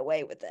stuff to get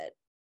away with it.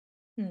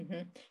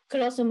 Mm-hmm.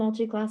 Could also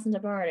multi-class into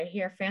bard. I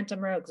hear Phantom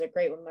Rogues are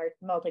great when they're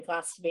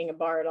multi-class being a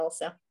bard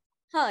also.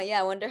 Yeah,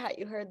 I wonder how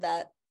you heard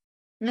that.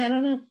 I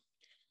don't know.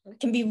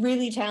 Can be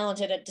really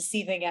talented at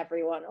deceiving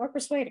everyone or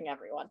persuading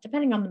everyone,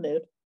 depending on the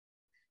mood.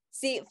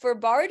 See, for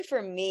bard,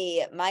 for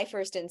me, my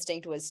first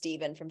instinct was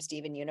Steven from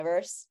Steven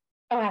Universe.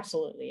 Oh,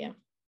 absolutely, yeah.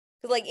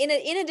 Because like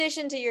in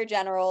addition to your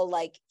general,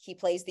 like he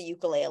plays the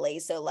ukulele,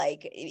 so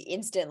like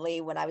instantly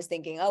when I was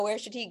thinking, oh, where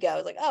should he go? I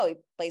was like, oh, he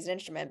plays an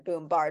instrument,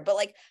 boom, bard. But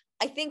like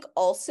I think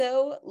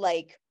also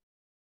like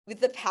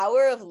with the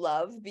power of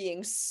love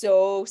being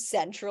so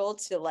central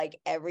to like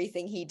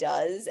everything he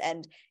does,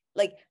 and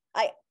like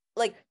I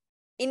like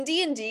in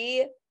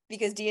D&D,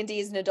 because D&D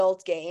is an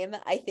adult game,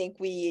 I think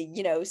we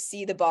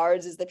see the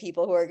bards as the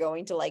people who are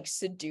going to like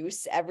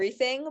seduce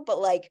everything, but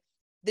like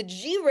the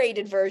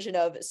G-rated version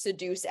of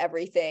seduce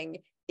everything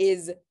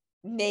is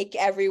make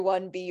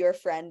everyone be your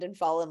friend and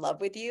fall in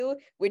love with you,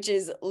 which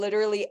is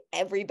literally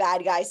every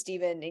bad guy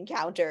Steven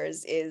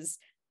encounters is,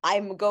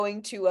 I'm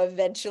going to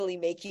eventually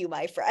make you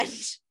my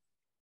friend.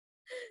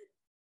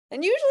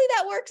 And usually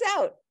that works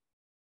out.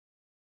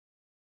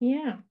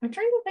 Yeah, I'm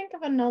trying to think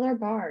of another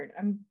bard.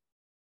 I'm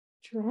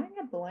drawing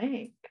a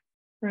blank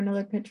for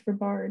another pitch for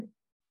bard.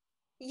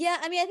 Yeah,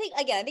 I mean,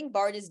 I think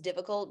bard is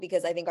difficult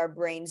because I think our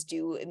brains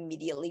do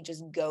immediately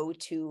just go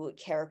to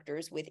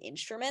characters with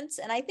instruments.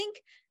 And I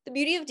think the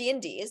beauty of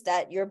D&D is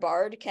that your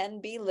bard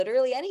can be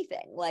literally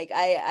anything. Like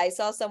I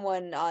saw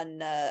someone on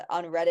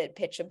Reddit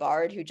pitch a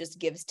bard who just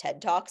gives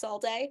TED Talks all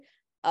day,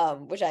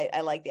 which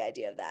I like the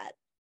idea of that.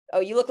 Oh,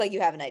 you look like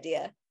you have an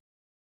idea.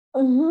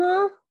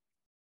 Uh-huh.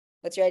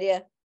 What's your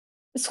idea?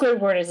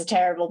 Squidward is a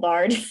terrible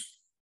bard.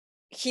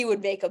 He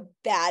would make a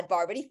bad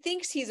bard, but he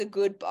thinks he's a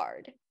good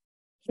bard.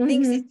 He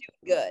thinks he's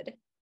doing good.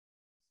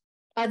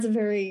 That's a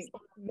very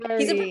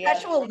he's a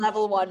perpetual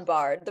level 1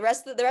 bard. The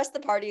rest of the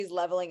party is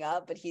leveling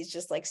up, but he's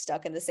just like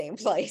stuck in the same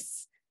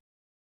place.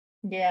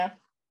 Yeah.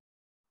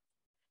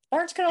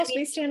 Bards could also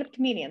be stand-up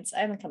comedians.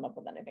 I haven't come up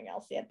with anything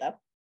else yet though.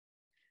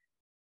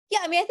 Yeah,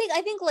 I mean,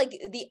 I think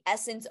like the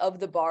essence of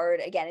the bard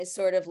again is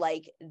sort of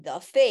like the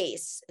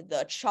face,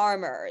 the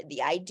charmer,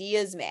 the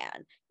ideas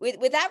man.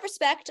 With that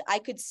respect, I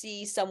could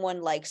see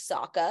someone like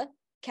Sokka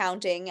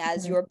counting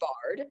as your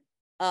bard.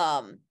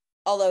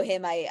 Although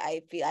him,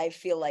 I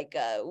feel like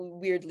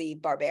weirdly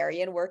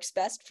barbarian works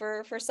best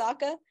for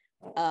Sokka.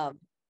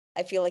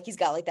 I feel like he's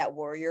got like that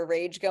warrior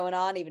rage going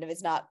on, even if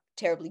it's not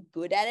terribly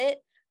good at it.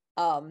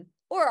 Or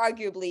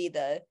arguably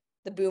the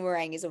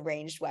boomerang is a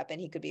ranged weapon.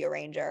 He could be a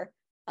ranger.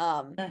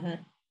 The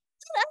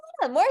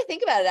more I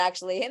think about it,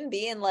 actually, him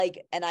being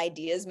like an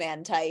ideas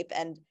man type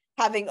and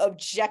having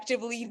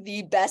objectively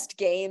the best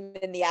game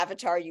in the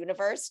Avatar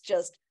universe,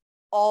 just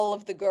all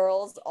of the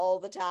girls all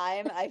the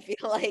time, I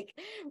feel like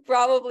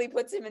probably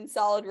puts him in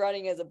solid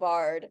running as a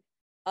bard.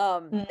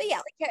 But yeah,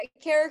 like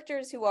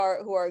characters who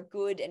are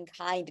good and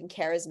kind and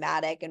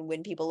charismatic and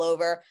win people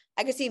over.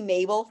 I could see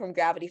Mabel from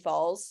Gravity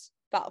Falls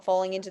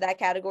falling into that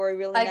category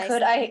really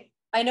nicely.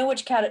 I know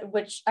which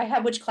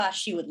class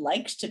she would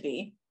like to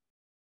be.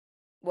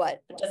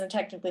 What? It doesn't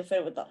technically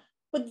fit with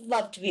would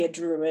love to be a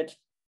druid.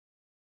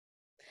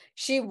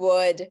 She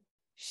would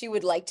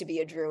like to be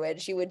a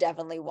druid. She would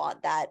definitely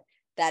want that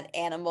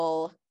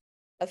animal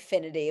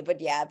affinity, but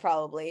yeah,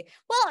 probably.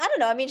 Well, I don't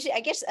know. I mean, I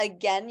guess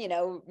again,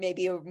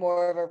 maybe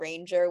more of a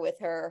ranger with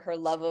her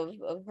love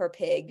of her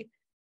pig.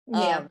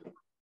 Yeah.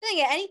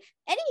 Yeah,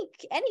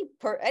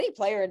 any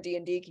player in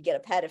D&D could get a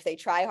pet if they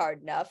try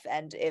hard enough,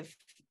 and if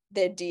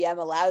the DM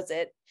allows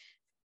it.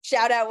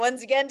 Shout out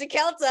once again to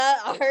Kelta,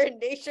 our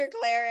nature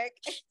cleric.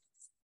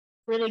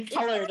 Really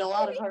colored a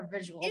lot of our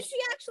visuals. Is she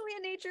actually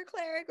a nature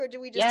cleric, or do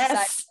we just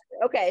decide?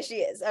 Okay, she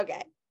is.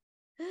 Okay.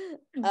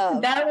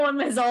 That one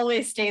has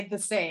always stayed the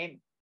same.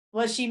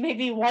 Was she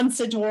maybe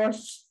once a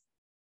dwarf?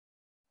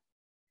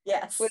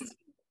 Yes.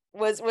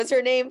 Was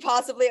her name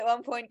possibly at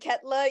one point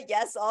Ketla?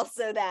 Yes,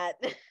 also that.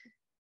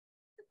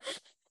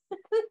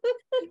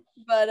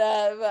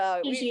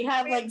 But Did she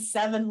have like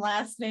 7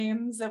 last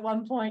names at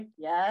one point?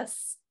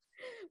 Yes.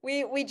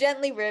 We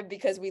gently rib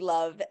because we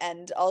love,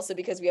 and also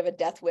because we have a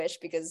death wish,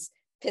 because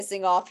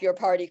pissing off your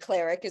party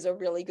cleric is a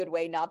really good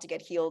way not to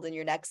get healed in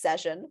your next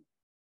session.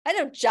 I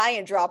know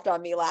Giant dropped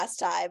on me last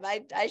time.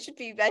 I should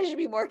be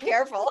more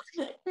careful.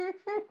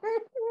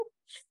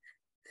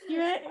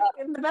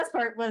 The best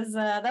part was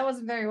that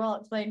wasn't very well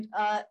explained.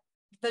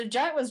 The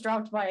giant was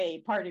dropped by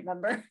a party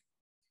member.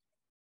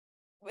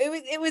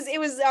 It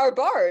was our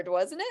bard,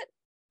 wasn't it?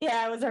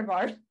 Yeah, it was our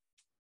bard.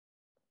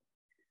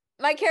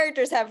 My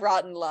characters have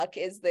rotten luck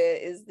is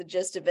the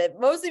gist of it.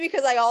 Mostly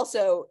because I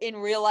also in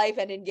real life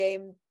and in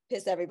game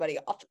piss everybody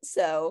off.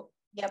 So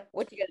yep,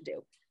 what you gonna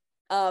do?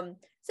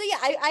 So yeah,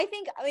 I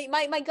think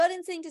my gut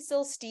instinct is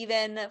still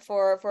Steven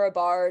for a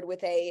bard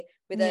with an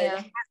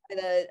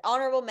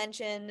honorable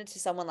mention to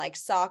someone like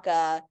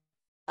Sokka.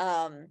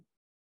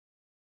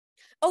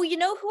 Oh, you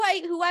know who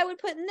I would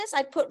put in this?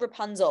 I'd put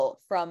Rapunzel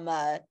from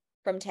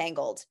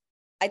Tangled.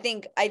 I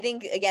think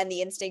again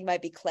the instinct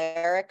might be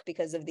cleric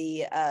because of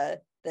the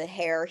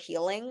hair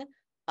healing.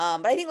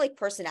 But I think like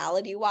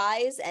personality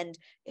wise and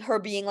her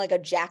being like a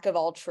jack of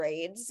all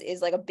trades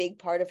is like a big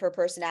part of her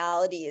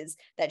personality, is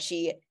that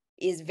she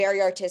is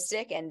very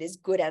artistic and is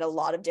good at a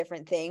lot of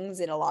different things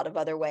in a lot of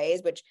other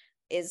ways, which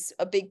is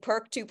a big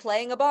perk to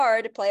playing a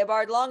bard. Play a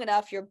bard long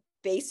enough, you're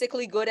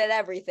basically good at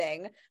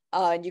everything.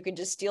 And you can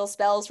just steal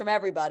spells from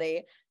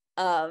everybody.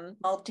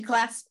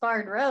 Multi-class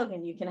bard rogue,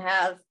 and you can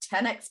have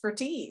 10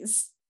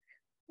 expertise.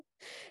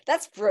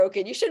 That's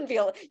broken. You should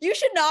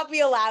not be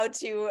allowed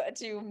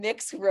to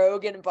mix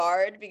rogue and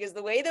bard, because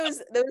the way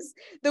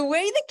the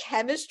way the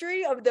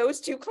chemistry of those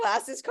two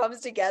classes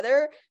comes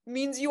together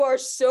means you are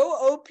so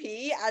OP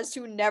as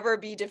to never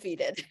be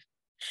defeated.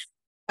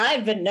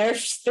 I've been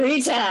nerfed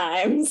 3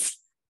 times.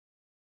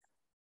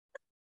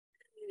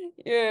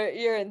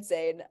 You're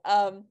insane.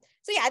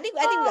 So yeah, I think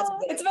that's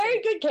it's a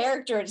very good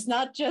character. It's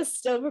not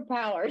just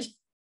overpowered.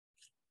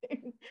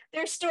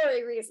 There's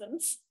story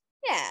reasons.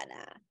 Yeah,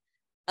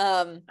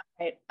 nah.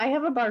 Right. I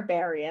have a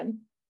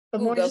barbarian,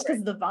 but more just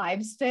because the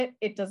vibes fit.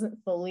 It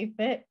doesn't fully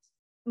fit.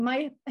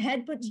 My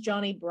head puts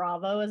Johnny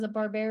Bravo as a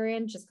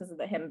barbarian just because of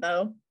the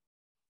himbo.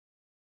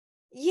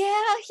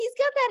 Yeah, he's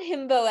got that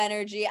himbo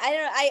energy.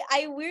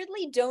 I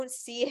weirdly don't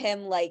see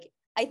him like.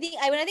 When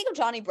I think of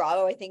Johnny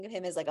Bravo, I think of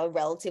him as like a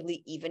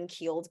relatively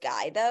even-keeled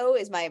guy, though,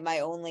 is my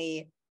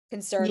only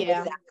concern with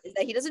that, is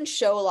that he doesn't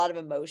show a lot of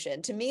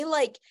emotion. To me,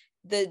 like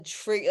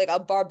like a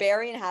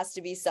barbarian has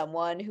to be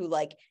someone who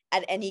like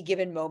at any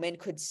given moment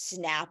could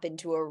snap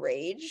into a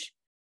rage.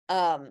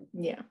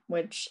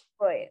 Which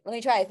wait, let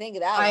me try to think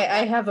of that.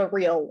 I have a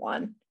real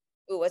one.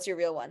 Ooh, what's your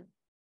real one?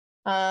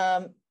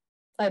 I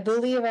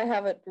believe I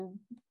have it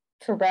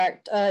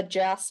correct.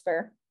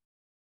 Jasper.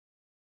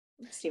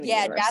 Steven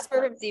Universe.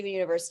 Jasper from Steven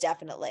Universe,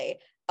 definitely.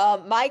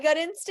 My gut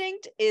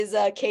instinct is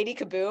Katie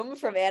Kaboom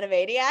from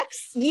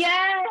Animaniacs.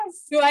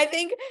 Yes, who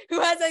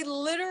has a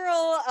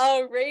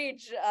literal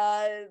rage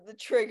the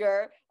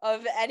trigger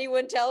of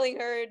anyone telling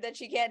her that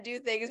she can't do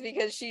things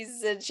because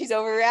she's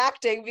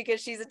overreacting because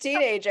she's a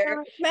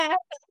teenager. Man,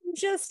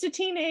 just a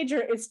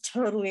teenager is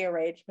totally a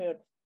rage mood.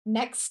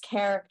 Next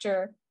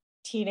character,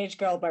 teenage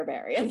girl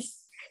barbarian.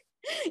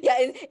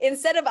 Yeah,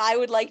 instead of I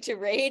would like to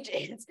rage,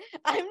 it's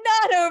I'm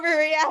not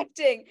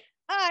overreacting.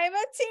 I'm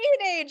a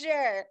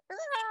teenager.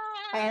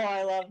 Oh,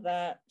 I love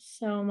that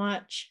so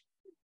much.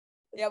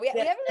 Yeah, we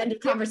have end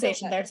of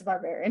conversation. There's a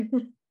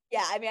barbarian.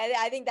 Yeah, I mean,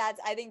 I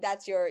think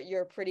that's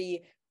your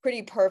pretty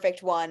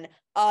perfect one.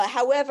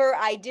 However,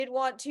 I did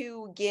want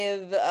to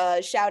give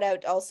a shout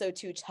out also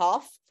to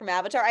Toph from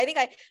Avatar. I think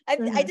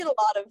I did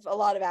a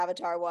lot of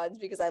Avatar ones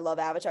because I love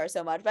Avatar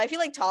so much, but I feel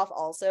like Toph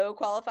also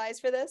qualifies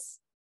for this.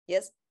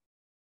 Yes.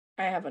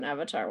 I have an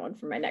Avatar one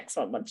for my next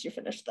one once you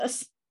finish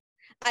this.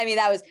 I mean,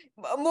 that was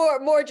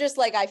more just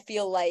like, I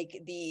feel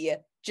like the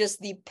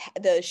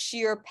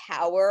sheer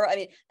power. I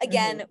mean,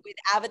 again, with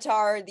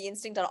Avatar, the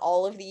instinct on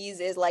all of these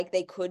is like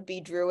they could be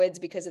druids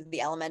because of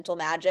the elemental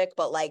magic,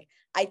 but like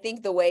I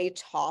think the way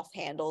Toph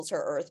handles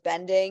her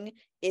earthbending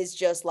is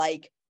just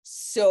like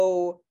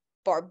so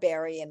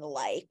barbarian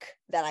like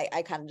that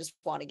I kind of just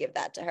want to give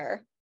that to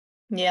her.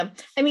 Yeah,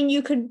 I mean,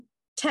 you could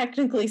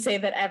technically say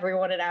that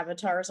everyone in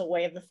Avatar is a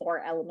Way of the Four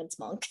Elements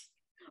monk.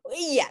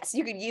 Yes,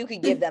 you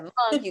could give them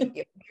monk, you could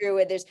give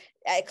druid, there's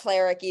a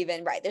cleric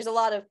even, right? There's a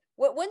lot of,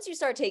 once you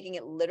start taking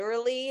it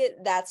literally,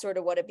 that's sort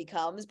of what it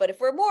becomes. But if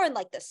we're more in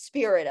like the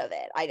spirit of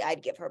it,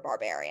 I'd give her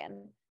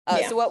barbarian.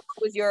 So what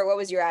was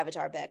your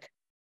Avatar pick?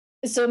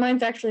 So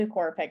mine's actually a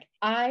core pick.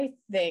 I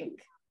think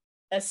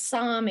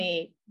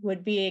Asami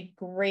would be a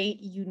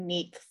great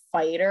unique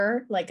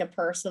fighter, like a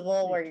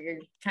Percival, where you're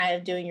kind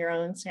of doing your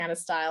own kind of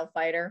style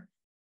fighter,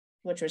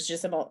 which was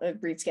just about a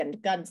reskin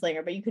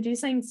gunslinger, but you could do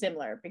something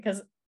similar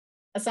because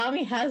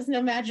Asami has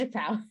no magic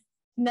power.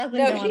 Nothing.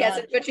 No, she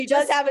hasn't, but she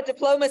does have a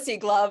diplomacy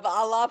glove,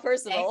 a la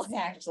Percival.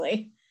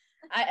 Exactly.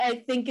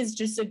 I think is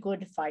just a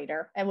good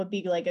fighter. It would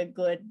be like a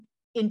good,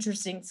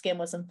 interesting skin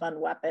with some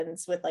fun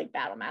weapons with like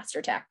battle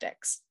master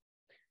tactics.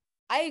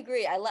 I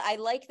agree. I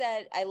like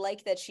that. I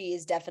like that she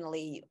is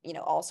definitely,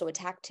 also a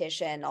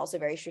tactician, also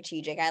very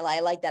strategic.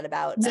 I like that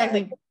about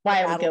Exactly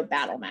why I would go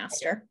battle. battle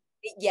master.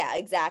 Yeah,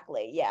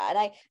 exactly. Yeah.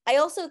 And I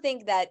also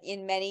think that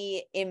in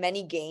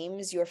many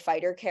games, your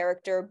fighter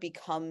character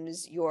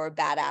becomes your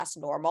badass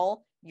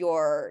normal,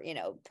 your,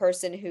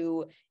 person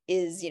who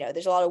is,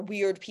 there's a lot of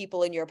weird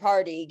people in your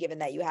party, given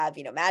that you have,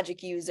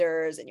 magic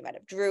users and you might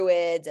have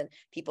druids and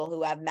people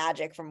who have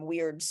magic from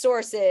weird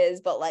sources,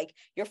 but like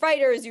your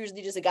fighter is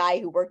usually just a guy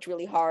who worked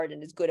really hard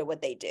and is good at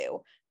what they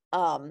do.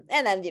 And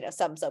then,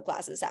 some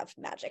subclasses have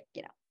magic,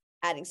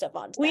 adding stuff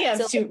onto We that.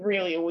 have So two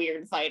really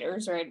weird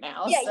fighters right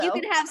now. yeah, so. you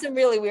can have some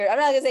really weird. I'm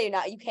not gonna say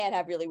you can't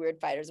have really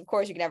weird fighters. Of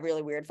course, you can have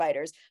really weird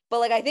fighters, but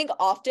like I think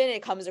often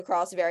it comes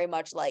across very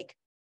much like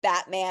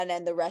Batman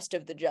and the rest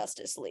of the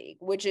Justice League,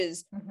 which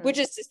is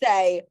to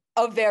say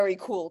a very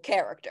cool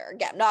character.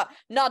 Again, not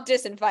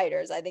dissing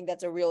fighters. I think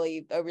that's a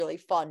really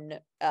fun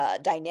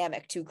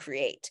dynamic to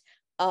create.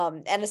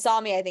 And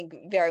Asami, I think,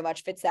 very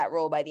much fits that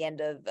role by the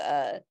end of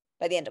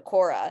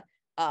Korra.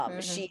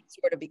 She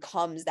sort of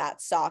becomes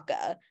that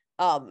Sokka,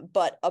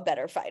 but a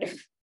better fighter.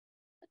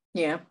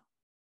 Yeah.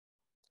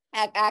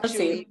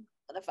 Actually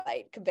in a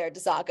fight compared to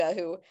Sokka,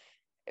 who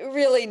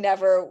really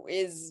never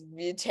is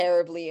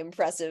terribly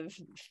impressive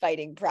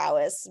fighting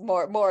prowess,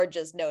 more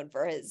just known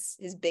for his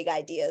big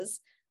ideas.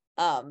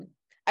 I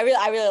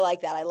really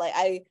like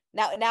that.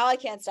 Now I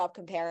can't stop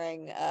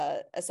comparing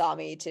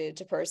Asami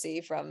to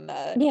Percy from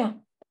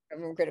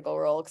Critical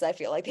Role, because I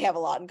feel like they have a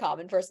lot in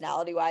common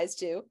personality wise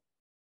too.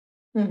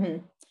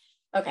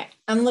 Okay,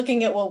 I'm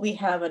looking at what we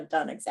haven't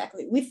done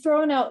exactly. We've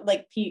thrown out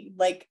like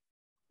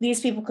these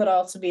people could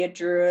also be a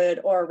druid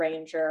or a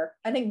ranger.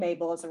 I think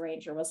Mabel as a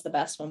ranger was the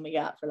best one we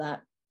got for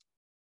that.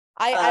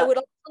 I would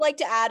also like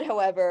to add,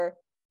 however,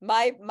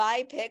 my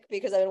pick,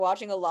 because I've been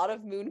watching a lot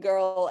of Moon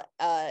Girl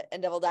and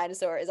Devil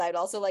Dinosaur, is I'd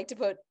also like to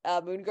put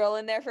Moon Girl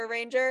in there for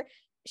ranger.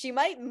 She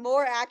might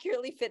more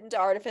accurately fit into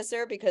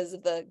artificer because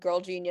of the girl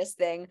genius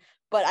thing,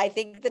 but I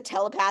think the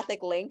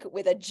telepathic link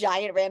with a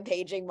giant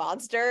rampaging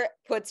monster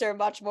puts her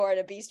much more in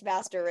a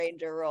Beastmaster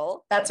Ranger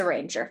role. That's a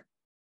ranger.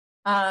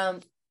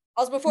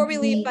 Also, before we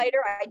leave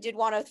fighter, I did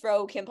want to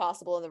throw Kim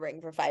Possible in the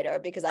ring for fighter,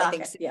 because I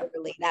think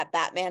similarly that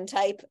Batman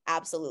type,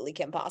 absolutely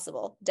Kim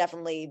Possible,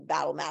 definitely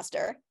Battle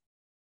Master.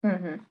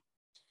 The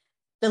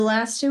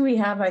last two we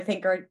have, I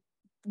think,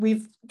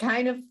 we've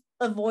kind of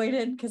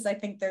avoided because I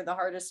think they're the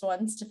hardest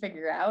ones to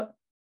figure out.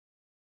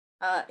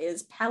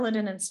 Is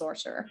Paladin and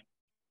Sorcerer.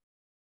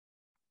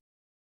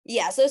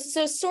 Yeah, so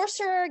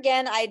Sorcerer,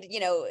 again, I'd,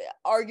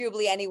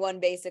 arguably anyone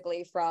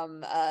basically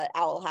from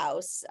Owl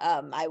House.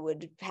 I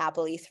would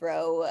happily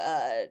throw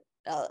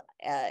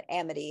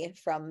Amity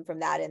from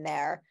that in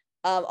there.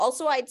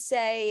 Also, I'd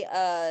say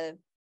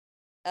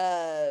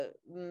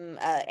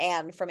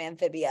Anne from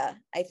Amphibia,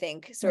 I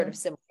think, sort of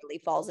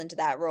similarly falls into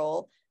that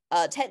role.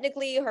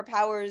 Technically, her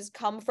powers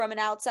come from an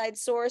outside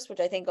source, which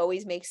I think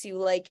always makes you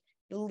like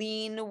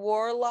lean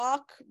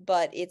warlock,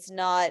 but it's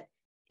not.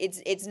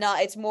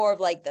 It's more of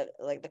like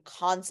the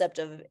concept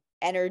of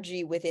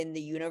energy within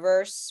the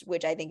universe,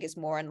 which I think is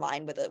more in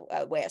line with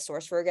the way a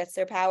sorcerer gets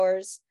their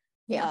powers.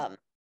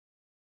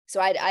 So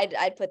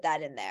I'd put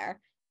that in there.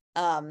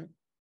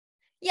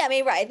 Yeah, I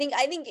mean, right. I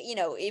think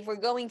if we're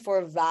going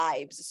for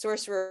vibes,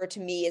 sorcerer to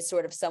me is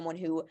sort of someone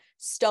who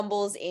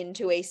stumbles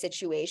into a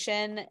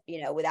situation,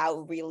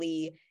 without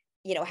really,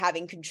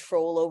 having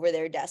control over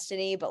their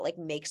destiny, but like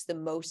makes the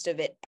most of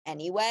it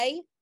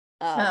anyway.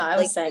 I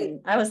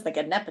was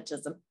thinking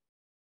nepotism.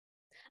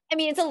 I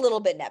mean, it's a little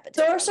bit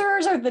nepotism.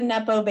 Sorcerers are the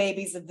nepo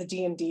babies of the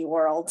D&D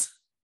world.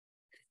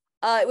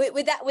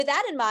 With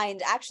that in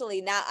mind, actually,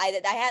 now I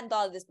hadn't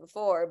thought of this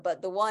before,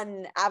 but the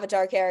one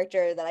Avatar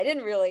character that I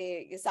didn't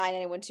really assign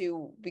anyone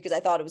to because I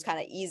thought it was kind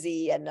of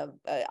easy and an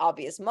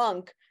obvious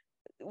monk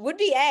would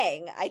be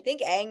Aang. I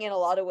think Aang in a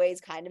lot of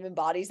ways kind of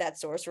embodies that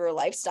sorcerer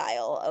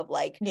lifestyle of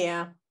like,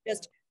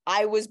 just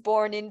I was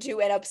born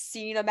into an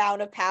obscene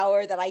amount of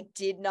power that I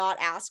did not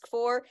ask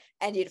for,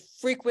 and it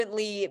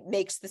frequently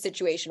makes the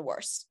situation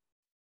worse.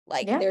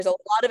 Like there's a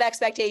lot of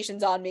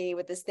expectations on me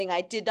with this thing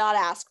I did not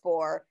ask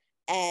for,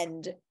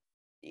 and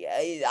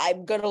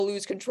I'm gonna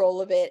lose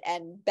control of it,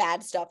 and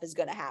bad stuff is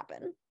gonna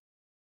happen.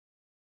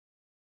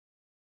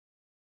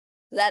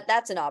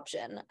 That's an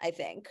option, I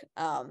think.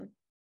 And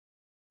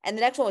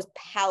the next one was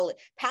Paladin.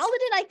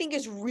 Paladin, I think,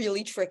 is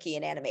really tricky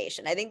in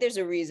animation. I think there's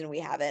a reason we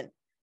haven't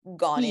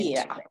gone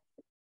into it,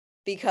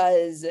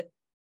 because,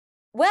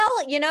 well,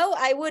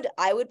 I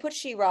would put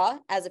She-Ra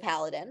as a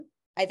paladin.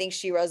 I think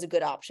She-Ra is a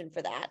good option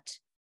for that.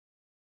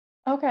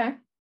 Okay.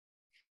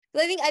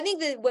 But I think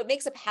that what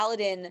makes a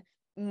paladin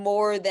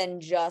more than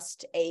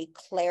just a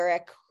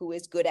cleric who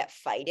is good at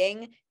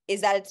fighting is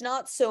that it's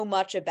not so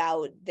much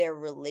about their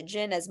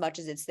religion as much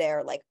as it's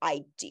their like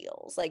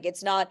ideals. Like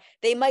it's not,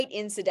 they might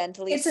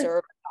incidentally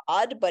serve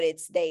God, but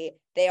it's they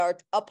are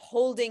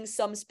upholding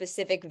some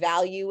specific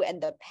value,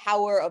 and the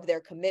power of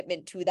their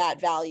commitment to that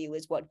value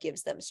is what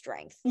gives them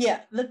strength. Yeah,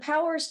 the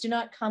powers do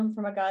not come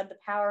from a god. The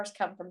powers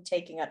come from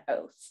taking an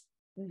oath.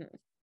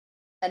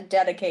 and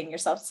dedicating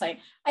yourself to something.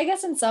 I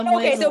guess in some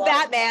ways. Okay, so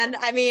Batman,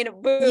 I mean,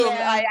 boom.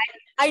 Yeah.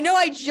 I know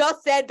I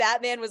just said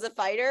Batman was a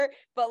fighter,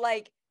 but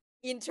like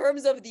in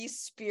terms of the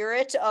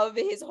spirit of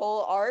his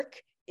whole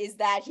arc is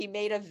that he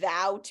made a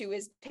vow to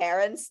his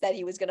parents that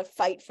he was going to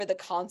fight for the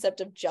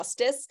concept of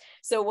justice.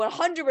 So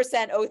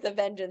 100% Oath of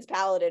Vengeance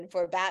Paladin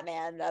for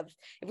Batman.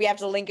 If we have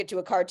to link it to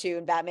a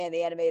cartoon, Batman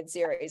the Animated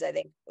Series, I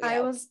think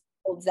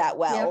holds that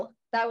well.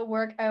 Yeah, that would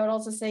work. I would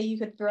also say you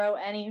could throw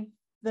any of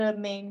the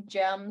main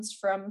gems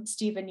from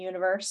Steven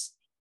Universe.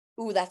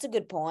 Ooh, that's a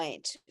good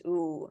point.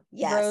 Ooh,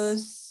 yes.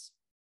 Rose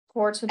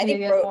Quartz would be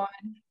a good one.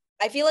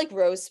 I feel like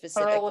Rose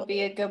specifically. Pearl would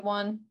be a good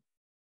one.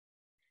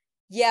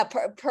 Yeah,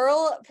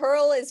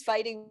 Pearl is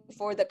fighting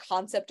for the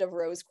concept of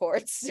rose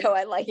quartz, so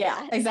I like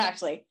that. Yeah,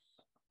 exactly.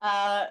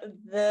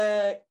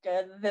 The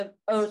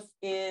oath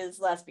is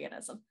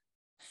lesbianism.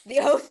 The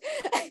oath,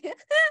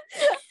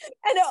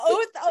 an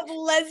oath of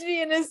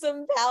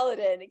lesbianism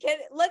paladin.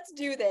 Let's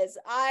do this.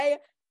 I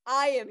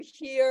am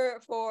here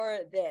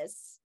for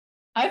this.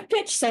 I've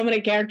pitched so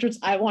many characters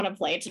I want to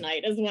play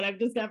tonight, is what I've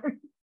discovered.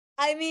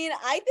 I mean,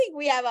 I think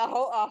we have a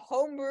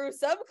homebrew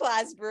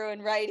subclass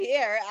brewing right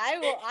here.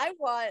 I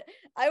want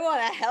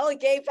a hell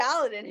gay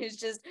paladin who's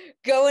just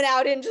going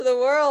out into the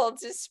world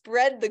to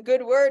spread the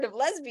good word of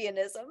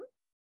lesbianism.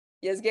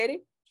 Yes,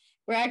 Katie?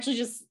 We're actually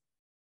just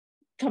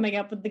coming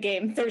up with the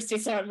game Thirsty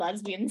Sword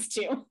Lesbians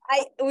too.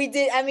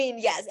 I mean,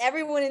 yes,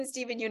 everyone in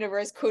Steven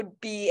Universe could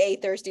be a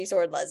Thirsty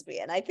Sword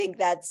lesbian. I think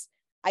that's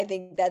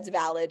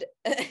valid.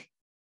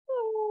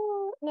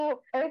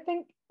 No, I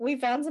think we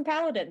found some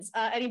paladins.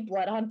 Any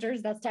blood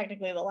hunters? That's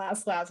technically the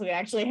last class we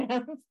actually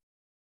have.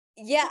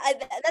 Yeah,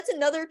 that's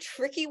another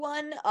tricky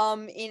one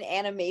in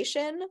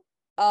animation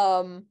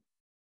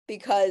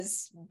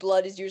because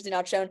blood is usually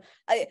not shown.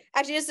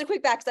 Actually, just a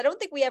quick back, because I don't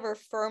think we ever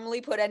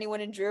firmly put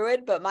anyone in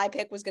Druid, but my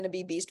pick was going to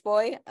be Beast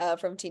Boy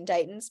from Teen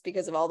Titans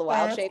because of all the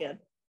wild shape.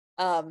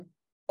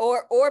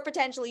 Or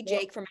potentially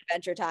Jake from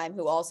Adventure Time,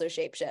 who also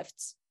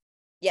shapeshifts.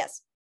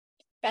 Yes.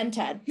 Ben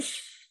 10.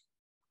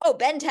 Oh,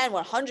 Ben 10,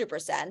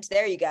 100%.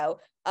 There you go.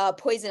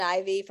 Poison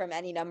Ivy from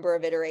any number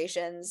of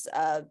iterations.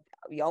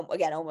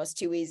 Again, almost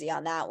too easy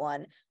on that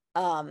one.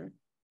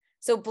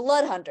 So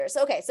Blood Hunters.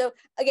 Okay, so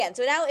again,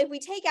 so now if we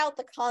take out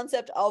the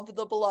concept of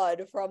the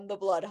blood from the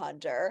Blood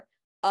Hunter,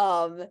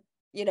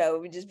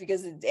 just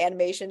because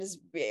animation is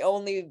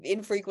only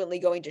infrequently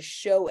going to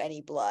show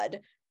any blood.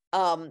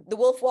 The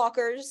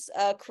Wolfwalkers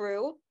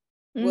crew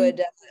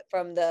would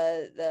from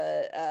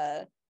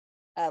the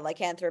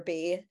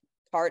lycanthropy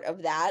part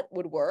of that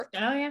would work.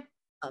 Oh yeah.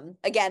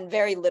 Again,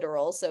 very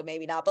literal, so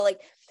maybe not, but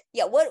like,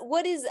 yeah,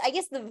 what is, I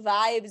guess the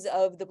vibes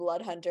of the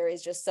Blood Hunter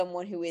is just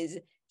someone who is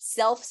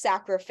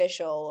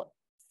self-sacrificial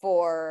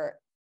for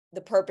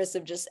the purpose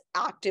of just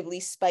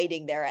actively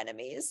spiting their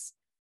enemies.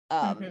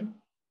 I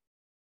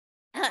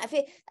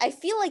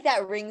feel like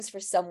that rings for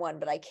someone,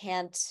 but I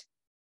can't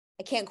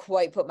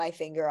quite put my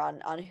finger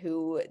on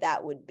who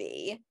that would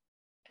be.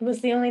 It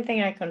was the only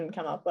thing I couldn't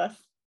come up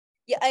with.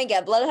 Yeah,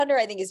 again, Blood Hunter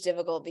I think is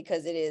difficult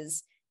because it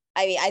is,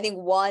 I think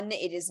one,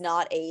 it is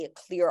not a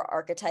clear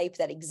archetype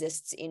that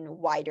exists in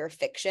wider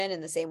fiction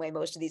in the same way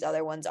most of these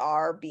other ones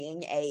are,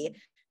 being a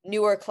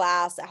newer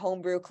class, a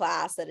homebrew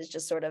class that has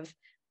just sort of,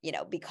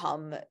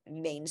 become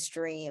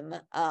mainstream.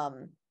 I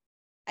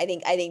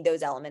think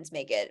those elements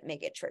make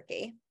it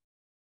tricky.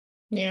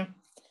 Yeah.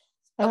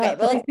 Okay,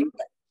 but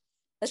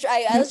let's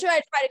try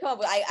to come up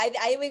with. I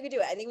think we can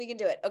do it. I think we can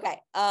do it. Okay.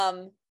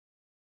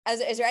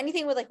 Is there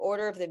anything with like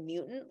Order of the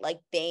Mutant,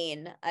 like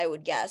Bane? I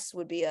would guess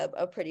would be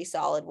a pretty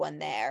solid one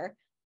there.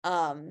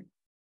 Something's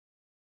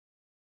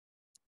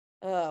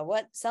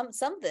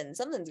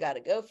got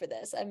to go for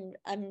this.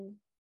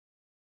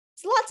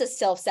 It's lots of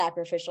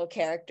self-sacrificial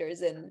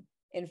characters in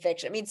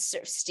fiction. I mean,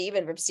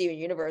 Steven from Steven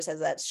Universe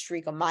has that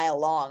streak a mile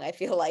long. I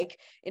feel like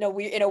in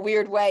a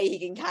weird way he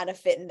can kind of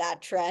fit in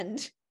that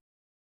trend.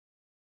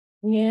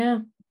 Yeah,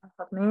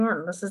 but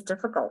man, this is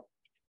difficult.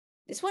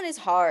 This one is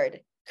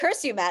hard.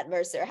 Curse you, Matt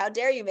Mercer. How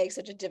dare you make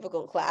such a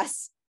difficult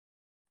class?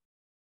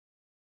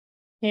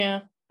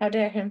 Yeah, how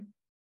dare him?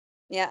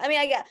 Yeah, I mean,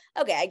 I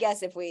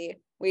guess if we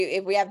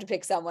have to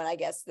pick someone, I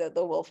guess the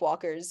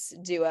Wolfwalkers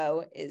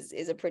duo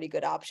is a pretty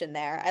good option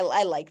there.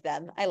 I like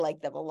them. I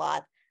like them a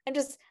lot. I'm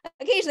just,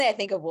 occasionally I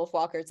think of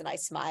Wolfwalkers and I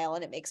smile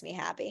and it makes me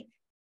happy.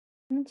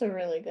 It's a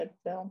really good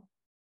film.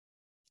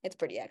 It's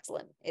pretty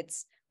excellent.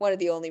 It's one of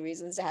the only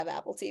reasons to have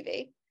Apple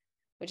TV.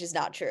 Which is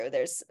not true.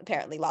 There's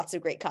apparently lots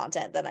of great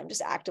content that I'm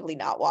just actively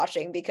not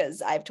watching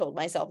because I've told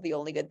myself the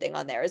only good thing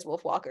on there is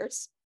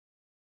Wolfwalkers.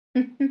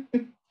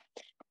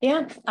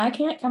 Yeah, I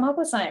can't come up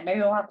with something. Maybe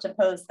we'll have to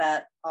post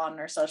that on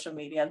our social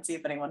media and see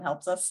if anyone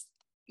helps us.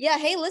 Yeah,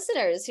 hey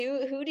listeners,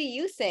 who do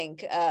you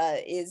think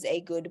is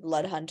a good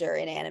blood hunter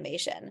in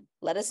animation?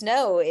 Let us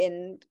know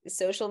in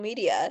social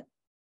media,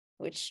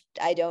 which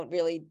I don't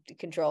really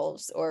control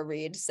or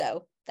read.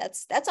 So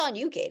that's on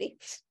you, Katie.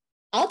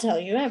 I'll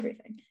tell you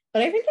everything.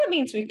 But I think that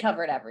means we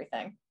covered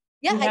everything.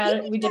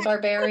 Yeah, we did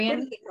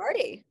Barbarian.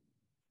 Party.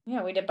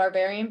 Yeah, we did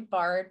barbarian,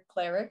 bard,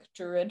 cleric,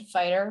 druid,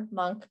 fighter,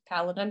 monk,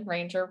 paladin,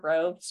 ranger,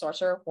 rogue,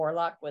 sorcerer,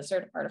 warlock,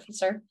 wizard,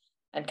 artificer,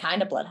 and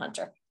kind of blood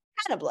hunter.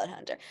 Kind of blood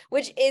hunter,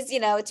 which is,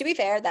 to be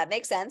fair, that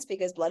makes sense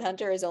because blood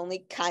hunter is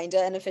only kind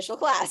of an official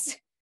class.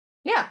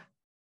 Yeah.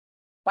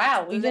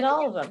 Wow, we So did there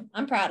all of them.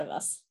 I'm proud of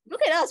us.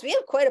 Look at us. We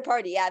have quite a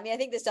party. Yeah, I mean, I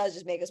think this does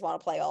just make us want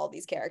to play all of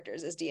these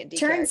characters as D&D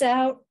Turns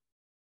out,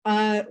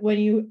 when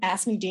you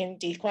ask me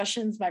D&D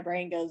questions, my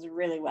brain goes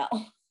really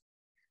well.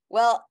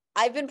 Well,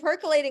 I've been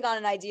percolating on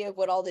an idea of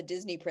what all the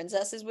Disney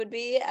princesses would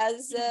be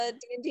as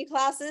D&D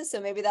classes, so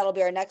maybe that'll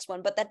be our next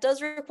one. But that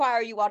does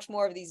require you watch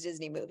more of these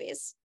Disney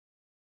movies.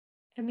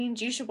 It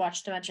means you should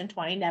watch Dimension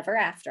 20 Never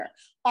After.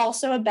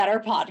 Also a better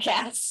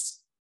podcast.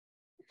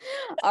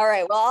 All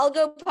right, well, I'll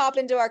go pop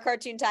into our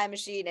cartoon time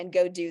machine and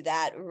go do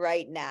that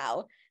right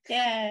now.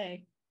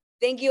 Yay.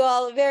 Thank you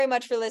all very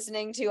much for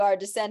listening to our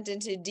descent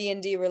into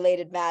D&D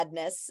related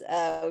madness.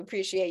 We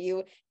appreciate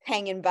you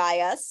hanging by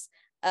us.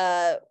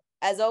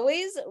 As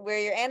always, we're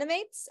your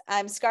animates.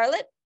 I'm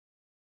Scarlett.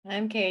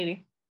 I'm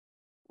Katie.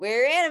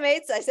 We're your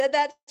animates. I said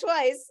that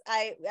twice.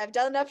 I've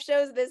done enough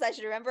shows of this. I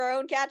should remember our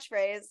own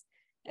catchphrase.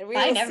 And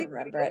I never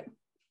remember it.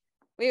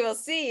 We will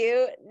see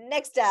you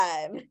next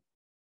time.